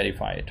and then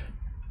verify it.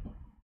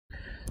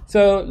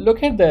 So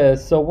look at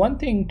this. So one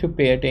thing to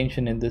pay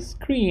attention in this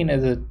screen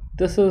is that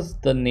this is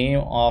the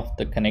name of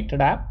the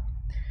connected app,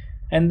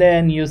 and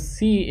then you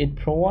see it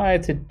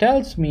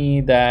tells me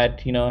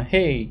that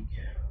hey,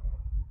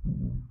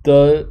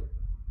 the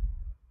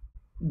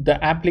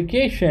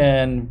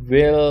application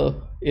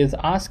is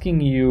asking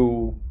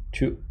you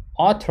to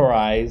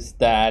authorize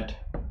that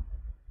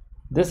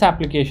this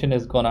application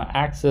is going to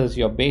access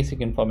your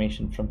basic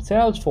information from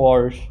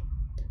Salesforce.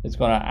 It's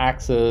going to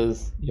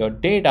access your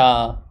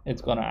data.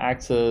 It's going to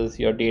access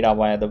your data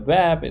via the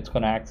web. It's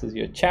going to access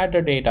your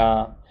chatter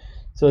data.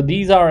 So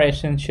these are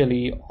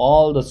essentially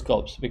all the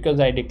scopes. Because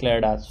I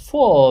declared as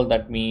full,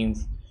 that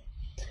means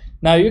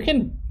now you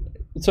can,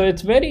 so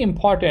it's very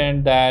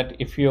important that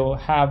if you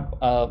have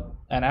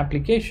an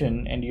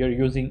application and you're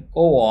using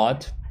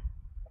OAuth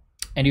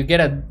and you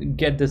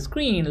get the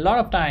screen, a lot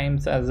of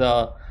times as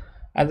a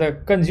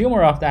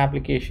consumer of the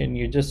application,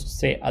 you just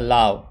say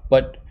allow,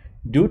 but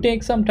do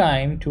take some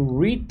time to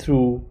read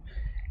through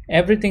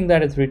everything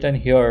that is written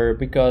here,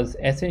 because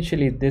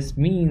essentially this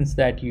means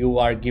that you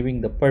are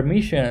giving the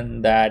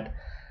permission that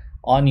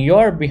on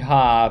your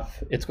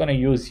behalf it's going to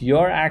use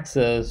your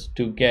access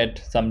to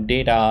get some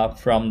data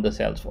from the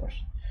Salesforce.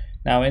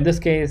 Now in this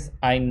case,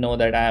 I know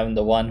that I am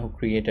the one who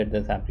created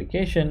this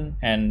application,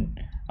 and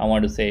I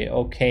want to say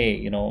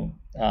okay,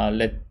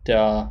 let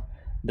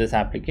this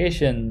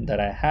application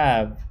that I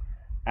have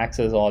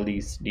access all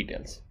these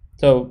details.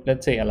 So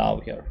let's say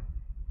allow here.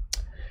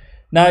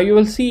 Now you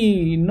will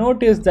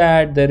notice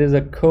that there is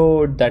a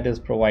code that is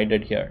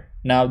provided here.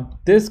 Now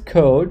this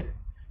code,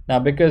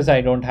 because I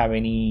don't have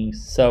any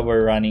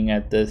server running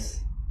at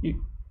this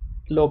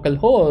local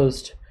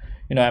host,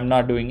 I'm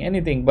not doing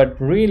anything, but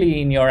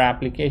really in your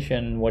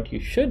application, what you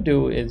should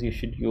do is you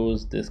should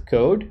use this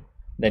code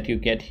that you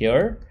get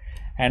here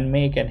and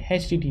make an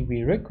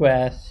HTTP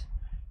request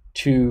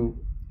to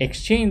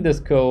exchange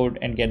this code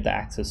and get the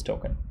access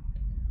token.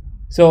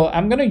 So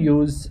I'm going to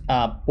use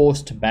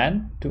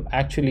Postman to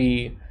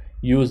actually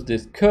use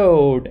this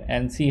code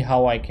and see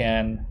how I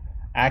can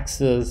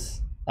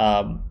access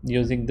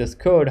using this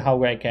code,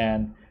 how I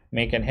can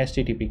make an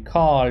HTTP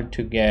call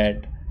to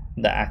get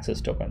the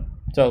access token.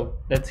 So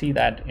let's see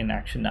that in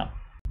action now.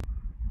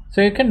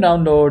 So you can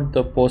download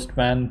the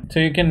Postman. So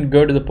you can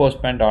go to the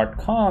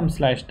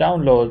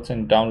postman.com/downloads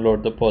and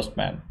download the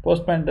Postman.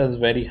 Postman is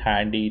very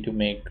handy to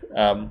make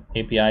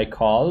API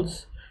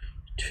calls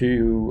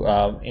to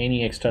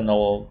any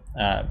external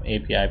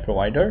API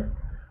provider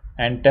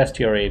and test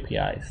your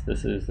APIs.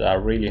 This is a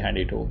really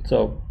handy tool.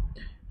 So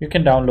you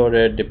can download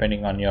it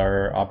depending on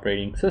your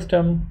operating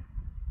system.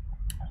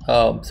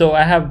 So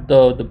I have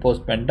the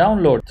Postman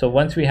download. So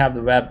once we have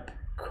the web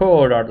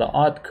code or the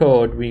auth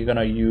code, we're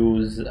gonna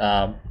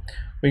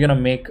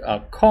make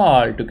a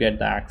call to get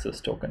the access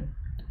token.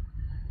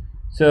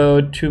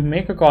 So to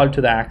make a call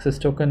to the access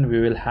token, we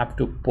will have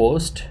to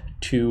post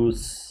to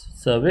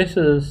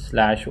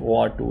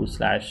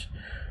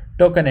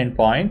services/or2/token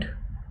endpoint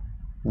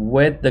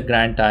with the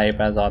grant type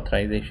as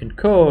authorization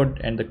code,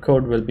 and the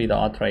code will be the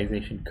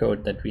authorization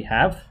code that we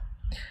have,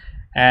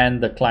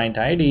 and the client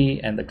ID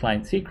and the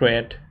client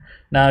secret.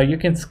 Now you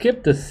can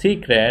skip the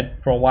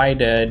secret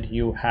provided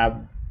you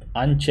have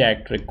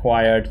unchecked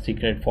required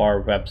secret for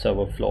web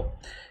server flow.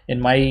 In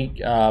my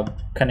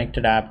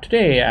connected app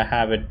today, I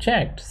have it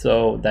checked,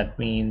 so that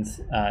means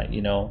I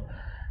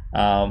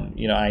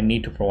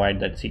need to provide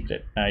that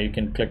secret. Now you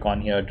can click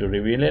on here to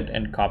reveal it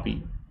and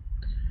copy.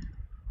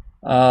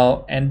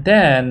 And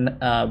then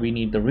we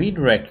need the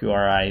redirect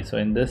URI. So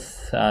in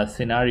this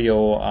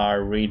scenario,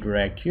 our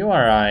redirect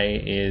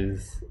URI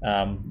is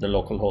the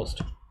local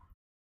host.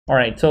 All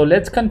right, so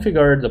let's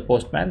configure the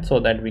Postman so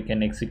that we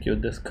can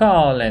execute this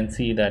call and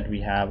see that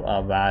we have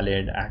a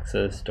valid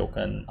access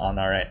token on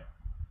our end.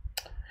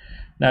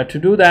 Now to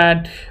do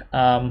that,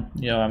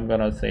 I'm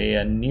gonna say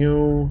a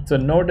new. So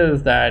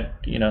notice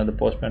that the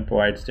Postman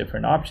provides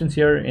different options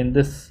here. In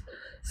this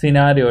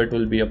scenario, it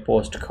will be a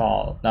post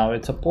call. Now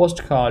it's a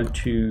post call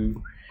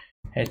to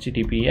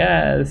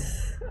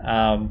https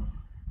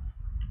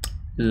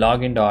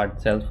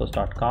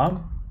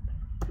login.salesforce.com.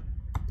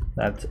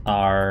 That's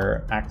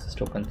our access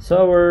token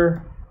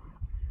server,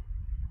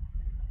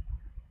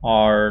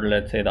 or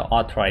let's say the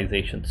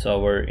authorization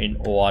server in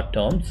OAuth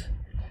terms.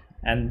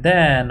 And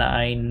then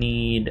I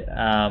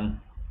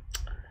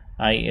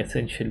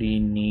essentially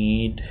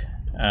need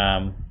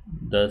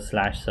the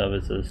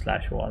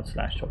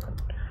 /services/OAuth/token.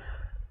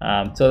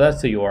 So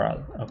that's the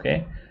URL.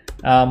 Okay.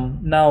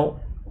 Now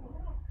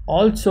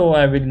also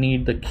I will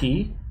need the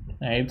key,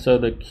 right? So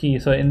the key,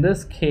 so in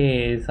this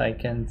case I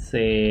can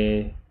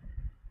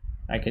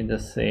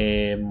just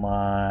say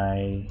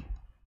my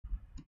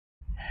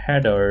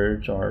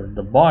headers or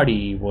the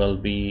body will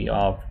be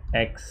of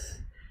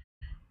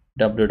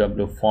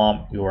XWW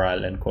form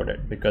URL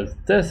encoded, because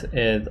this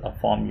is a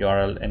form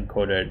URL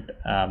encoded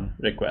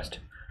request.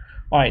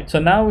 All right, so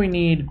now we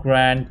need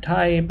grant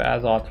type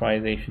as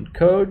authorization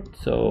code.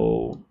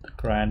 So the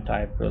grant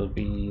type will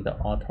be the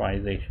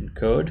authorization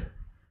code.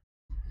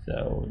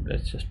 So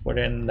let's just put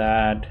in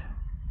that.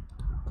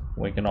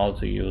 We can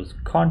also use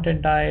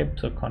content type.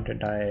 So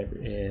content type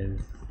is,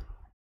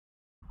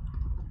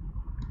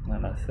 I'm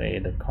gonna say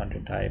the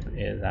content type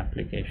is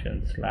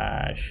application /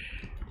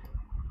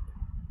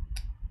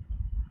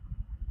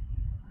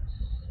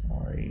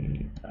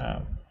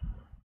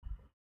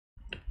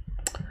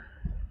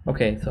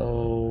 okay, so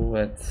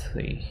let's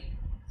see.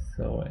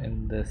 So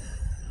in this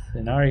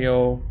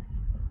scenario,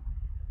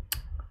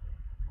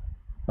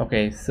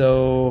 okay,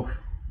 so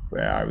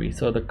where are we?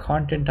 So the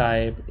content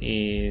type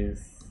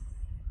is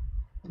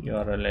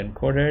URL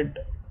encoded,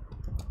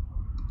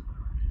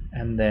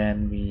 and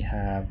then we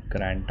have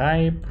grant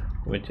type,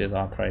 which is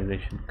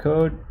authorization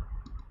code,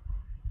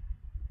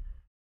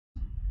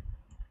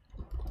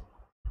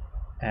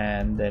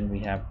 and then we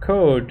have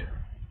code.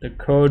 The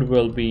code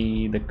will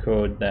be the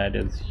code that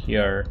is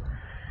here.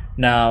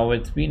 Now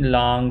it's been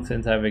long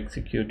since I've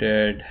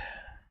executed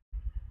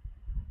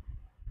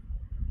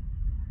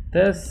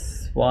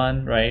this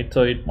one, right?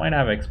 So it might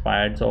have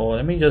expired. So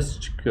let me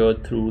just go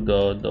through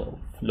the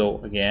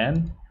flow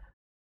again.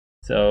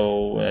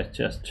 So let's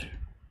just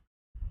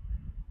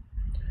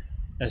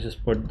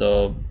put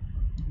the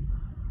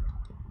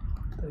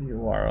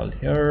URL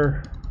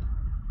here,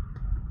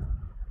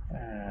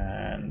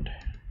 and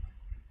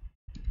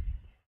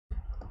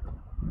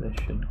this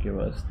should give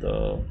us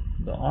the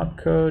auth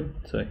code.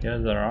 So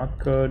here's our auth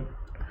code.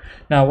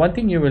 Now one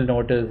thing you will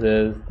notice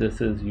is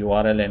this is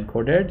URL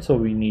encoded, so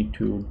we need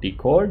to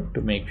decode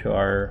to make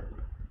sure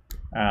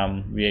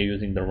we are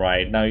using the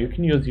right. Now you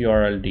can use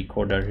URL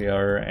decoder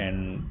here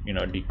and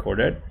decode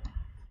it.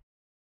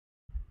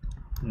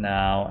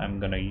 Now I'm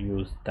gonna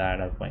use that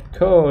as my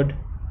code.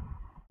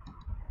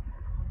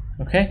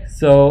 Okay,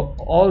 so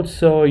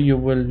also you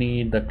will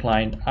need the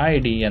client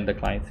ID and the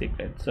client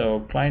secret.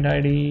 So client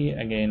ID,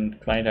 again,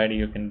 client ID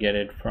you can get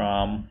it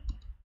from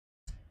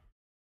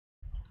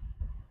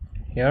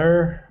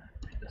here.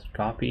 Just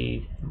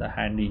copy the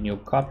handy new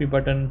copy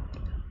button.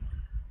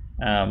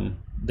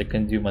 The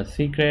consumer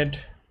secret,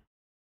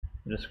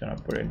 I'm just gonna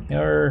put in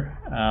here.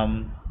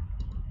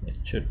 It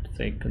should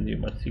say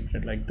consumer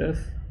secret like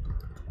this.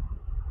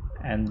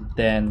 And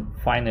then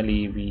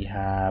finally we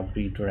have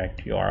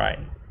redirect URI.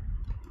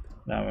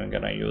 Now I'm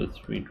gonna use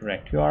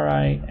redirect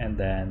URI, and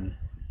then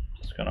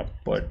just gonna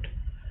put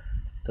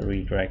the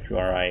redirect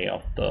URI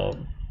of the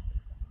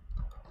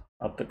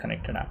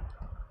connected app.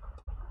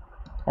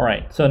 All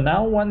right, so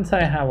now once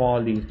I have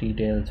all these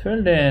details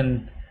filled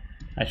in,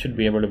 I should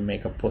be able to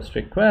make a post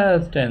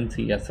request and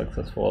see a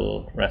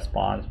successful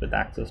response with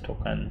access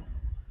token.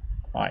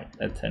 All right,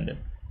 let's send it.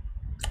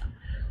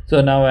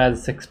 So now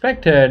as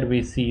expected,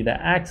 we see the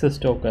access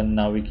token.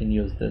 Now we can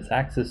use this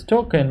access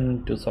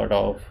token to sort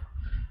of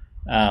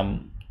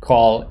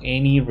call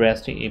any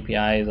REST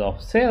APIs of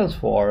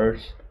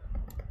Salesforce,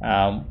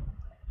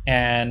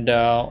 and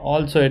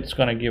also it's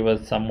going to give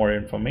us some more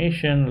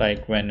information,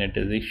 like when it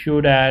is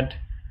issued at,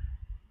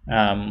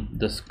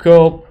 the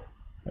scope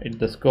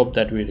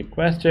that we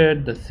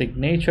requested, the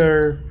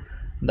signature,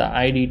 the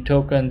ID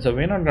token. So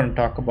we're not going to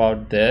talk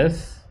about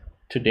this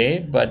today,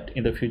 but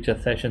in the future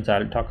sessions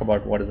I'll talk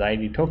about what is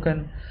ID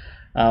token,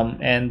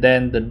 and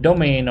then the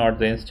domain or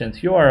the instance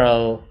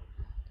URL,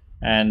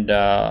 and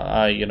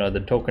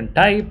the token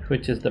type,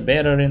 which is the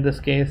bearer in this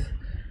case.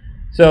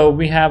 So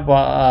we have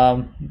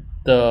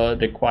the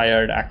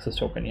required access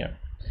token here.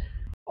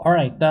 All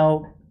right,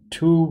 now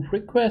to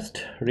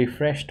request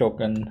refresh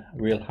token,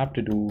 we'll have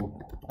to do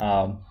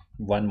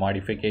one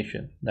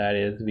modification. That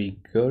is, we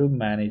go to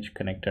manage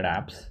connected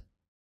apps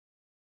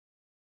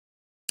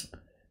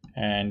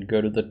and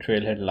go to the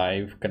Trailhead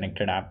Live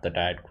connected app that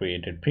I had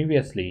created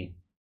previously.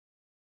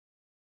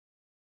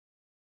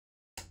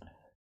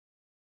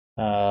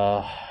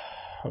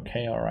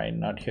 Okay, all right,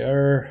 not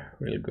here.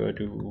 We'll go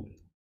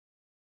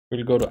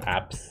to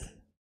apps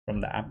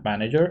from the app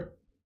manager,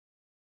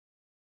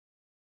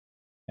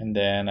 and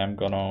then I'm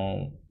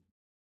gonna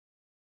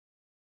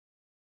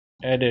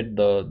edit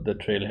the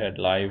Trailhead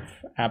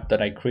Live app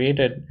that I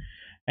created,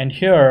 and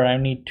here I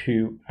need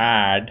to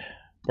add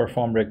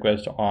perform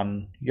request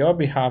on your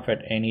behalf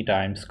at any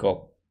time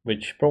scope,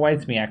 which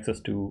provides me access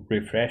to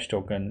refresh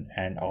token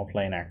and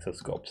offline access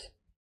scopes.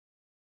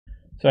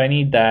 So I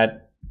need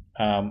that,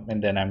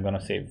 and then I'm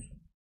gonna save.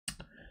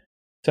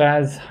 So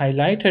as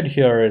highlighted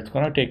here, it's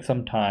gonna take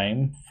some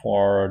time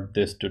for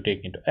this to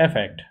take into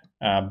effect,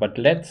 but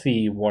let's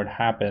see what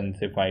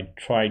happens if I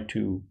try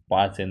to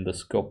pass in the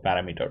scope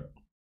parameter.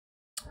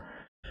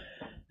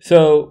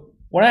 So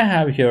what I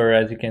have here,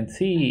 as you can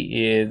see,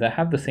 is I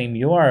have the same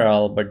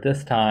URL, but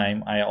this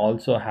time I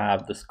also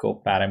have the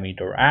scope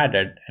parameter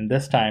added, and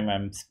this time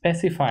I'm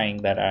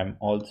specifying that I'm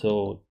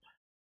also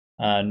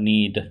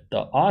need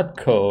the auth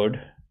code,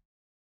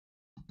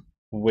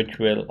 which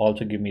will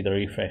also give me the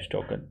refresh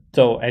token.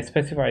 So I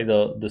specify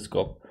the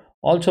scope.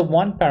 Also,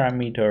 one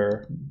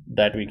parameter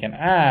that we can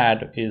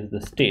add is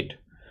the state.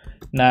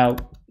 Now,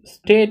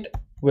 state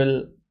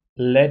will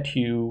let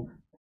you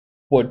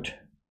put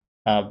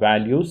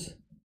values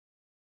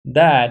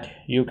that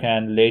you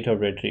can later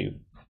retrieve.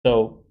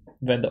 So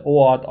when the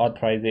OAuth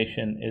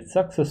authorization is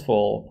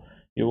successful,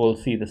 you will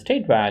see the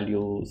state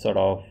value sort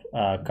of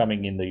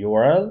coming in the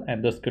URL,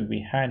 and this could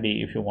be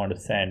handy if you want to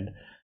send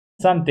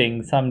some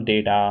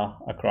data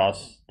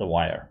across the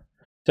wire.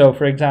 So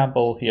for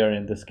example, here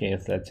in this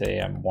case, let's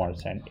say I want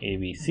to send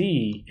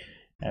ABC,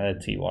 and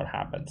let's see what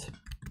happens.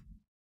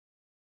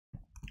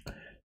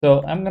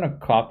 So I'm going to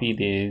copy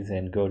these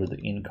and go to the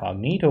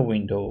incognito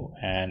window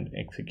and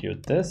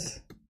execute this.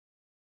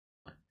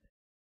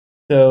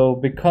 So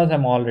because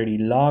I'm already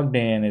logged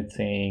in, it's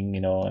saying,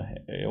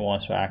 it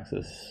wants to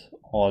access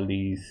all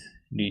these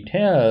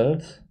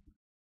details,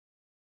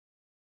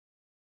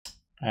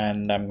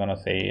 and I'm going to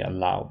say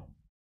allow.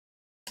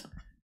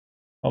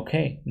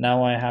 Okay,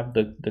 now I have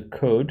the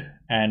code,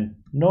 and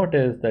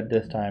notice that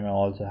this time I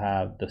also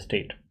have the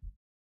state.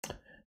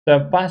 So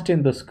I've passed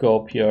in the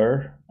scope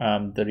here,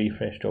 the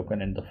refresh token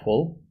in the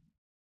full.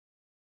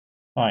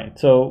 All right,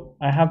 so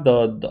I have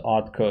the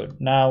auth code.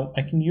 Now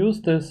I can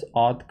use this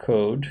auth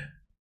code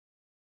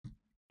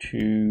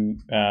to,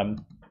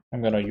 I'm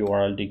going to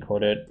URL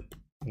decode it.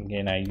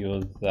 Again, I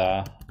use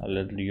a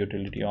little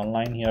utility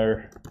online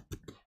here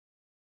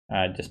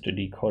just to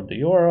decode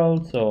the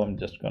URL. So I'm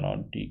just going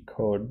to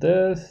decode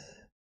this.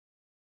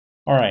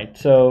 All right,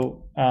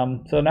 so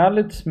so now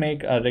let's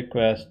make a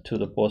request to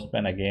the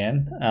postman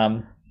again.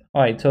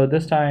 All right, so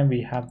this time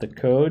we have the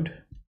code.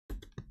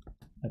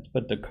 Let's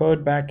put the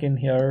code back in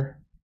here.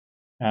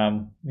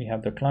 We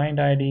have the client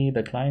ID,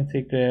 the client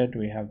secret,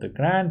 we have the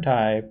grant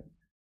type.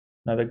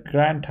 Now the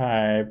grant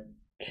type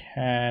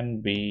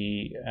can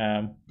be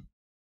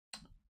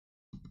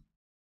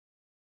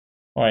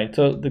all right,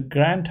 so the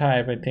grant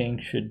type I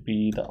think should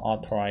be the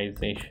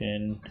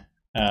authorization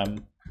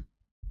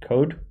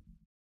code,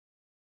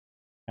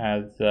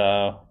 as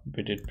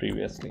we did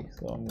previously.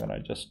 So I'm gonna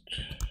just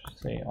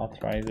say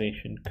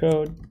authorization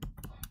code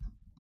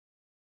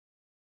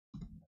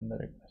in the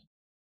request.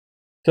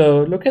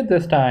 So look at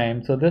this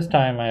time. So this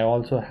time I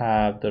also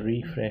have the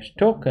refresh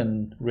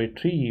token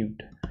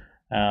retrieved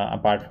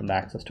apart from the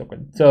access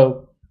token.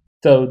 So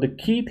the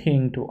key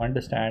thing to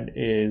understand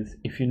is,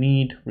 if you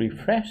need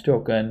refresh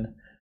token,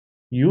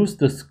 use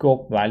the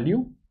scope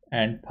value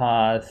and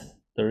pass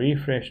the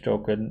refresh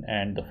token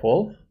and the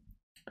full.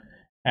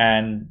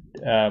 And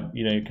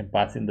you can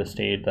pass in the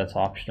state. That's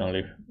optional.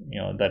 If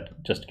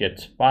that just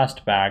gets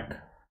passed back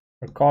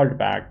or called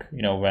back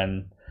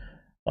when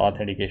the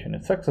authentication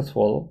is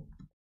successful.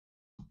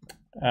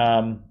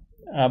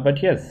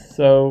 But yes,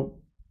 so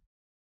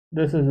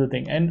this is the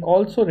thing. And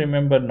also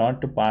remember not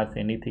to pass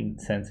anything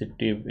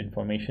sensitive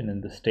information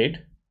in the state,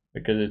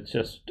 because it's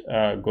just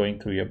going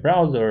through your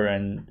browser,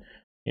 and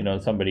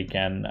somebody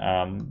can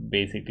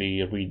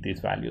basically read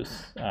these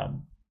values.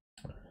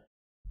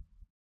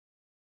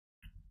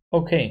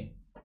 Okay,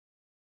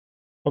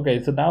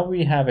 so now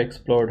we have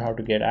explored how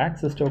to get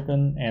access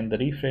token and the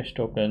refresh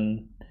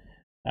token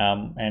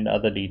and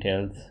other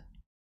details.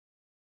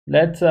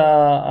 Let's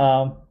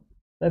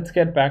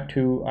get back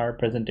to our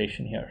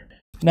presentation here.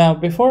 Now,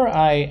 before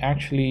I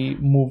actually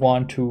move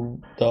on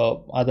to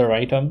the other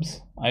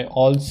items, I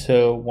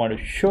also want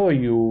to show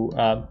you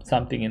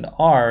something in the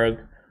org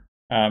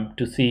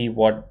to see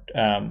what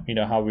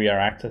how we are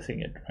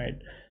accessing it, right?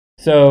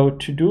 So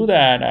to do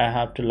that, I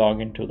have to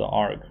log into the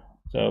org.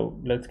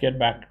 So let's get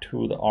back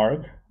to the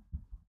org.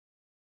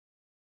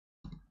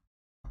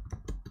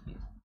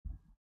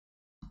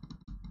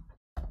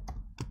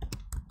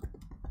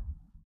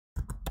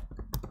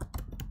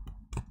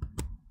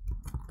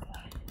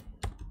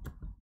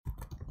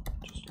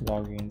 Just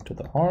logging into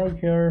the org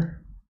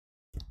here.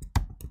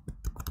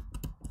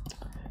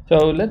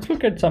 So let's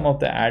look at some of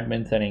the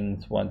admin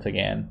settings once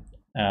again,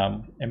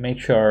 and make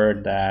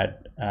sure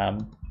that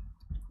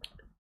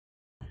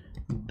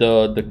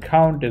the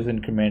count is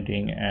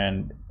incrementing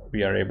and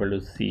we are able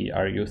to see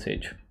our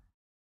usage.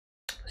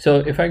 So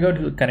if I go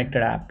to the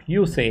connected app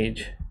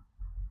usage,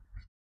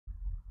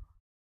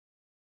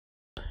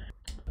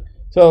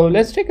 so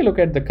let's take a look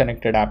at the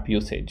connected app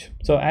usage.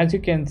 So as you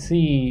can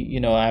see,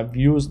 I've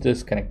used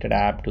this connected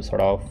app to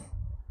sort of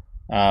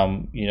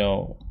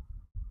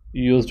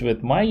used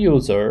with my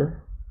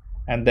user,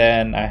 and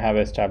then I have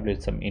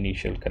established some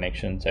initial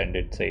connections, and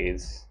it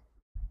says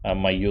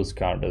my use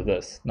count is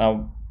this.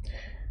 Now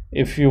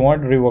if you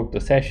want to revoke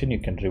the session, you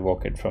can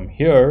revoke it from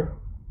here.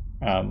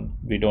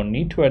 We don't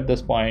need to at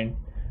this point,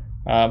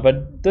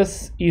 but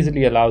this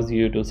easily allows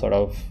you to sort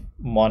of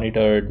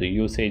monitor the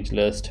usage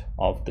list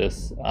of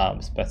this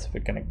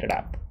specific connected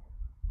app.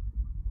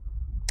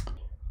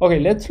 Okay,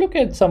 let's look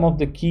at some of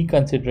the key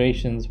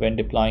considerations when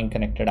deploying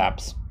connected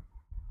apps.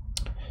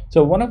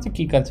 So one of the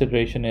key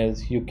consideration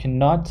is you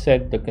cannot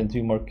set the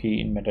consumer key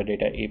in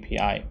metadata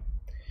API.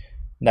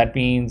 That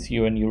means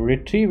when you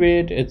retrieve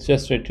it, it's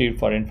just retrieved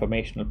for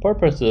informational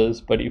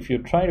purposes. But if you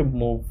try to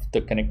move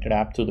the connected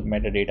app to the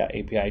metadata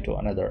API to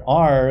another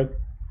org,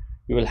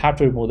 you will have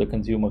to remove the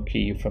consumer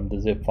key from the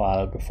zip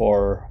file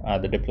before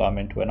the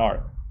deployment to an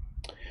org.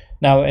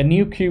 Now, a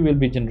new key will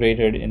be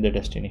generated in the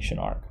destination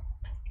org.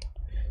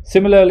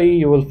 Similarly,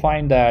 you will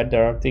find that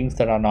there are things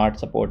that are not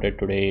supported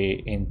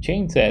today in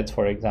chain sets,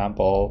 for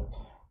example,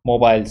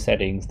 mobile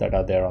settings that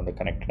are there on the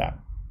connected app.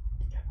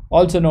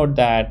 Also note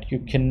that you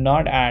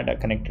cannot add a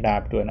connected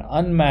app to an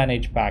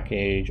unmanaged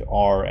package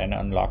or an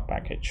unlocked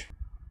package.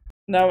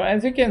 Now,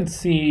 as you can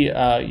see,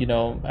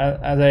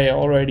 as I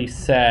already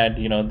said,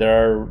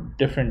 there are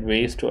different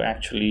ways to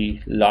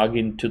actually log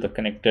into the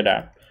connected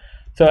app.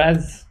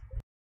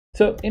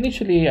 So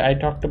initially, I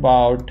talked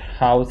about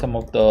how some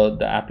of the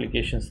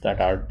applications that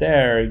are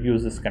there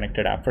use this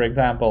connected app. For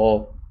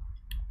example,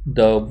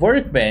 the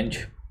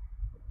Workbench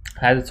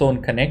has its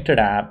own connected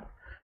app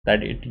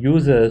that it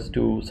uses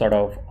to sort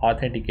of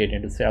authenticate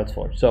into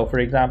Salesforce. So for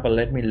example,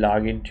 let me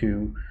log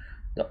into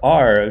the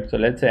org. So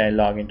let's say I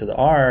log into the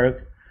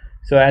org.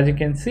 So as you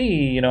can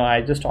see,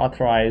 I just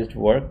authorized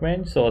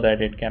Workbench so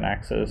that it can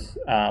access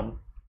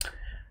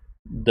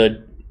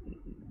the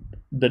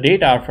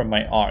data from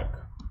my org.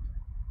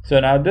 So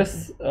now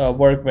this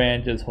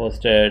Workbench is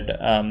hosted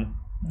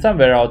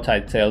somewhere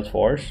outside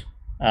Salesforce.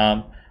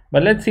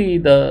 But let's see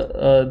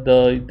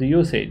the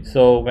usage.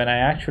 So when I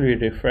actually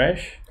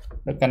refresh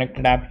the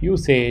connected app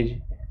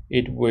usage,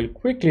 it will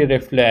quickly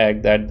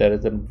reflect that there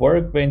is a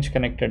Workbench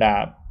connected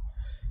app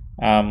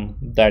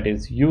that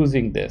is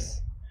using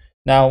this.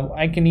 Now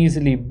I can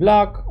easily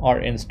block or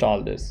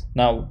install this.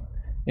 Now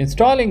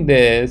installing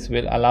this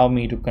will allow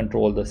me to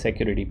control the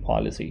security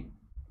policy.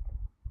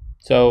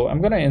 So I'm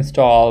going to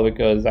install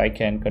because I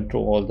can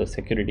control the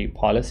security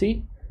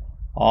policy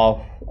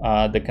of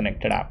the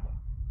connected app.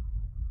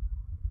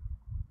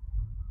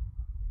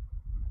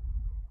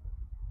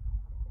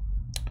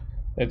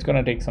 It's going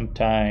to take some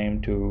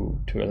time to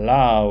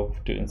allow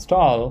to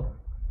install.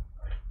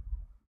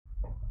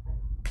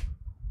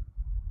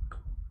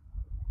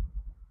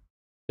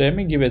 So let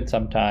me give it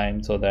some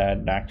time so that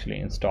it actually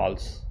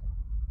installs.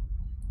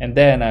 And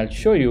then I'll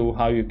show you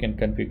how you can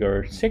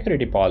configure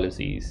security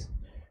policies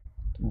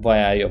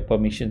via your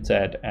permission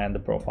set and the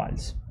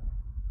profiles.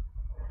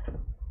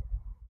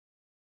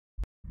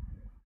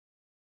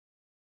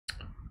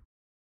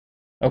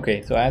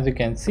 Okay, so as you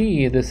can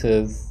see, this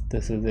is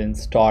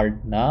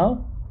installed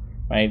now,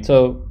 right?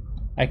 So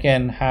I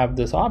can have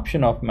this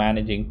option of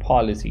managing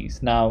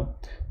policies. Now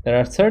there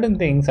are certain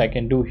things I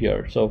can do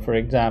here. So for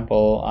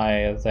example,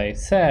 as I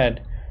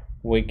said,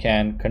 we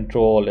can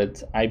control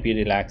its IP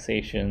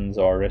relaxations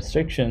or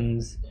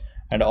restrictions,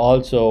 and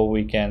also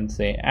we can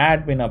say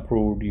admin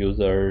approved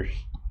users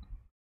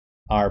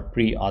are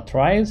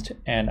pre-authorized,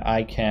 and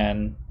I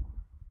can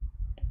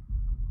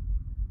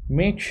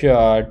make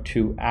sure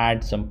to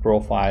add some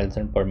profiles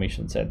and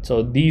permission sets.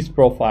 So these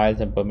profiles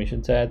and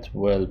permission sets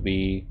will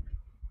be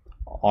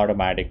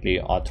automatically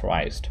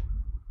authorized.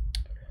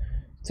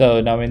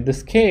 So now in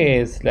this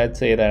case, let's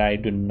say that I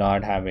do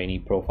not have any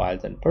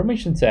profiles and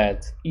permission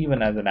sets.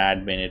 Even as an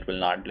admin, it will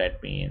not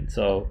let me in.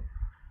 So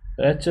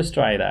let's just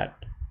try that.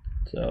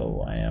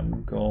 So I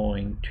am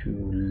going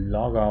to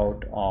log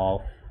out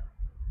of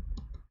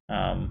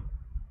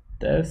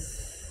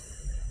this.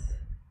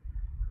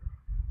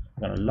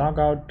 I'm going to log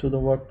out to the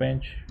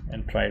workbench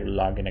and try to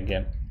log in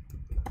again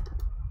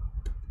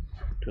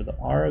to the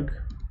org.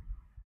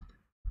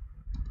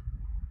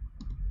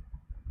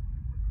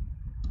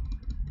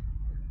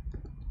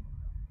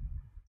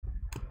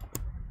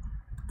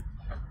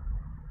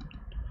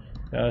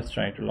 Just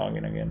trying to log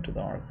in again to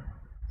the org.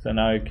 So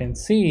now you can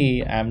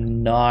see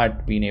I'm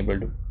not being able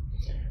to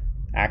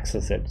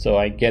access it. So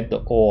I get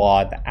the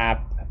OAuth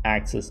app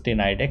access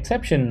denied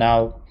exception.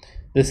 Now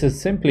this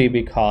is simply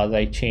because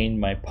I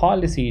changed my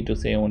policy to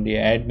say only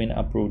admin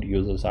approved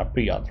users are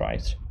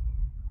pre-authorized.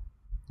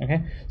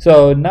 Okay,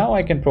 so now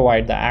I can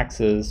provide the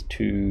access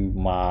to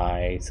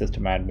my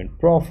system admin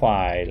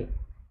profile,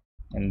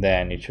 and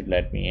then it should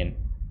let me in.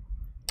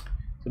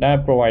 So now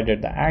I've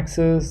provided the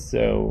access,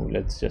 so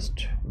let's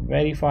just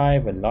verify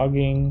by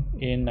logging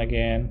in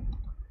again.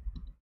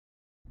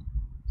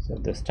 So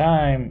this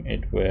time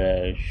it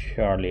will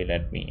surely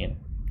let me in.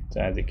 So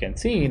as you can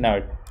see,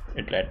 now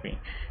it let me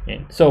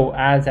in. So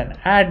as an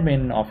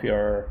admin of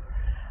your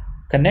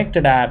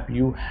connected app,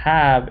 you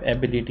have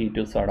ability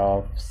to sort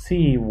of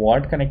see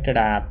what connected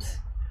apps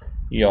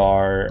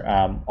your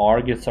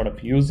org is sort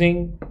of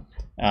using,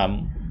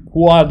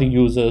 who are the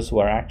users who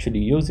are actually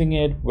using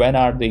it, when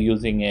are they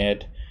using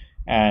it,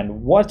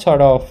 and what sort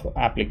of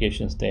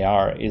applications they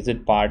are. Is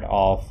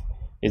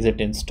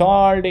it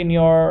installed in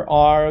your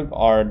org,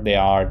 or they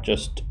are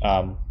just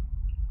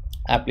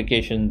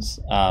applications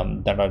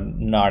that are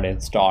not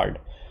installed.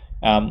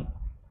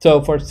 So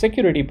for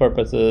security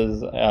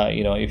purposes,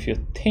 if you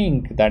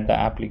think that the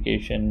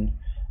application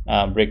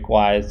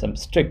requires some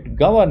strict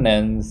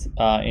governance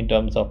in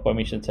terms of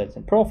permission sets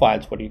and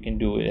profiles, what you can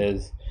do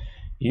is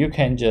you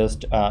can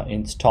just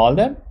install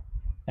them,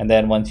 and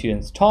then once you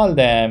install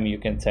them, you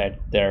can set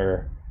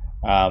their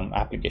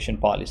application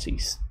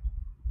policies.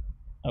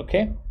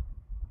 Okay.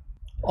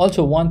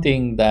 Also, one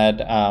thing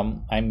that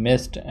I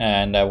missed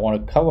and I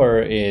want to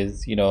cover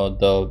is,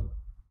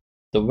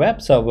 the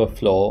web server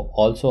flow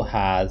also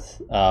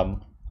has the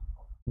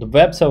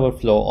web server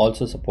flow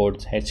also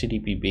supports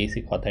HTTP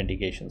basic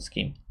authentication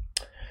scheme.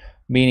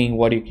 Meaning,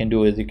 what you can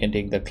do is you can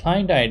take the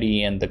client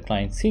ID and the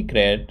client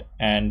secret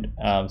and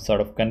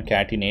sort of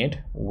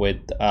concatenate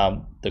with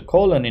the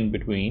colon in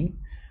between,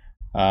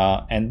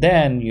 and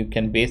then you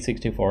can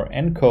base64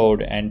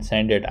 encode and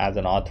send it as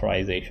an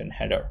authorization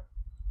header.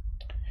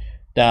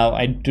 Now,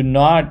 I do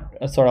not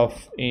sort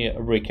of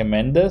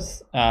recommend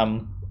this.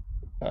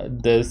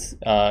 Because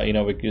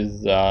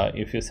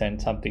if you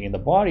send something in the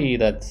body,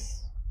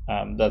 that's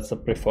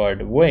the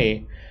preferred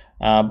way.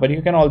 But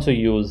you can also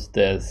use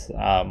this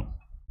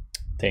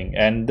thing.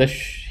 And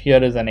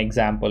here is an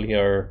example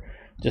here,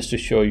 just to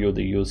show you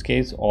the use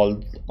case.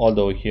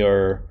 Although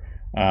here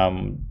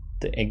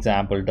the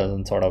example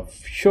doesn't sort of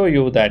show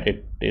you that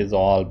it is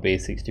all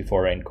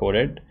base64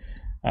 encoded.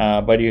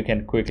 But you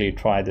can quickly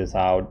try this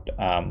out,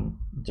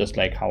 just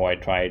like how I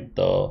tried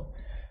the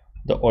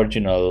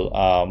original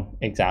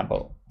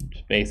example.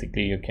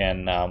 Basically, you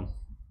can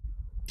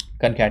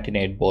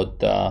concatenate both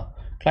the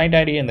client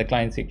ID and the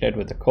client secret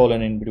with a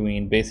colon in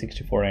between,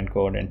 base64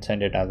 encode, and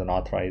send it as an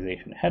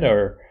authorization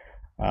header,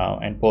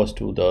 and post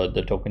to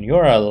the token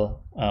URL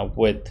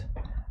with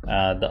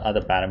the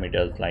other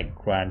parameters like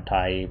grant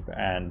type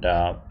and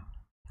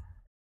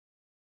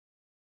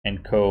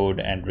encode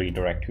and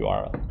redirect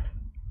URL.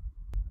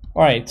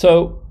 All right,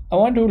 so I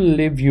want to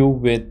leave you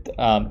with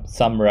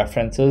some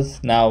references.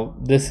 Now,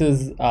 this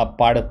is a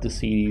part of the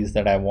series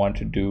that I want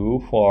to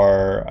do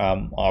for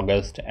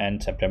August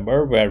and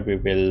September, where we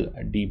will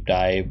deep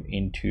dive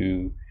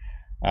into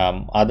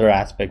other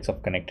aspects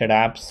of connected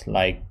apps,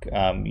 like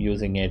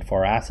using it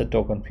for asset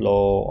token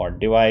flow or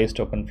device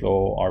token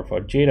flow or for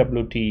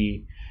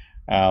JWT.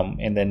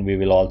 And then we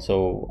will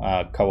also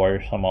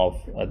cover some of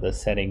the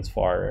settings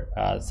for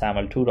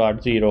SAML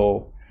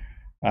 2.0.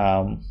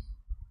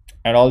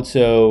 And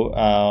also,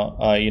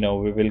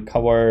 we will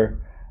cover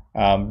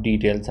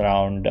details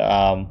around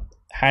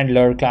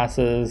handler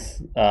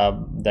classes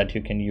that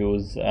you can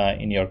use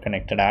in your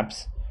connected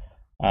apps.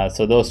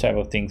 So those type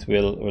of things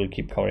we'll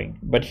keep covering.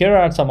 But here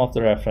are some of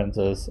the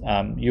references.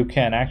 You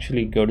can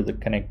actually go to the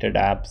connected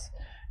apps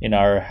in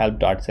our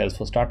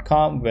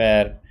help.salesforce.com,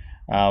 where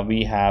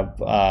we have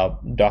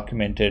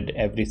documented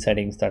every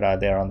settings that are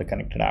there on the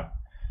connected app.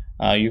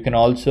 You can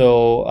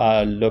also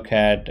look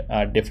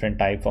at different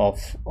type of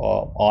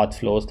auth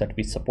flows that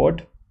we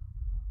support.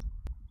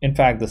 In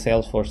fact, the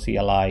Salesforce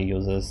CLI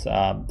uses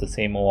the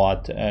same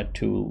OAuth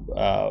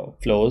 2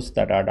 flows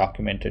that are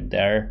documented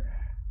there.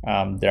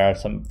 There are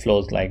some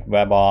flows like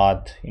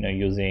WebAuth,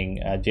 using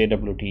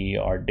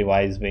JWT or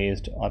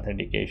device-based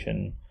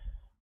authentication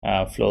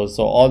flows.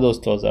 So all those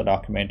flows are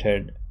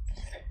documented.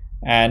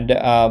 And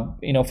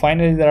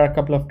finally, there are a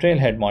couple of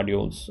trailhead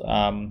modules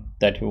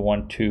that you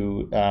want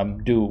to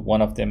do.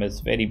 One of them is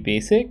very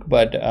basic,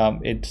 but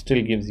it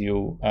still gives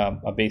you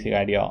a basic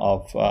idea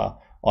of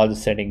all the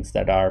settings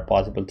that are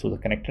possible through the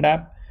connected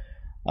app.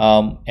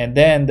 And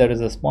then there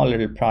is a small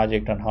little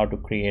project on how to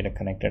create a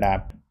connected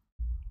app.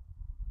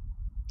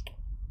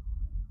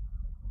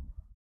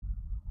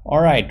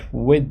 All right,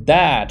 with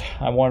that,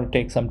 I want to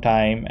take some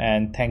time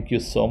and thank you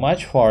so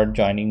much for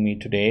joining me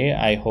today.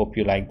 I hope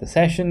you liked the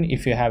session.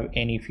 If you have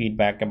any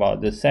feedback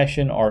about this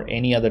session or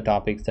any other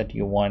topics that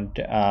you want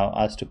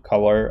us to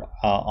cover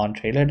on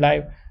Trailhead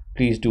Live,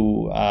 please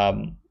do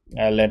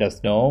let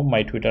us know.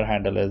 My Twitter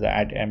handle is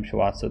at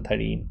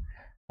mshivasu13.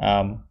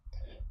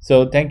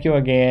 So thank you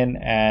again,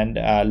 and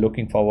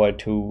looking forward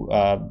to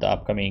the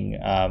upcoming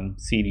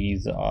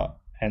series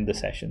and the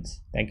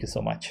sessions. Thank you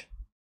so much.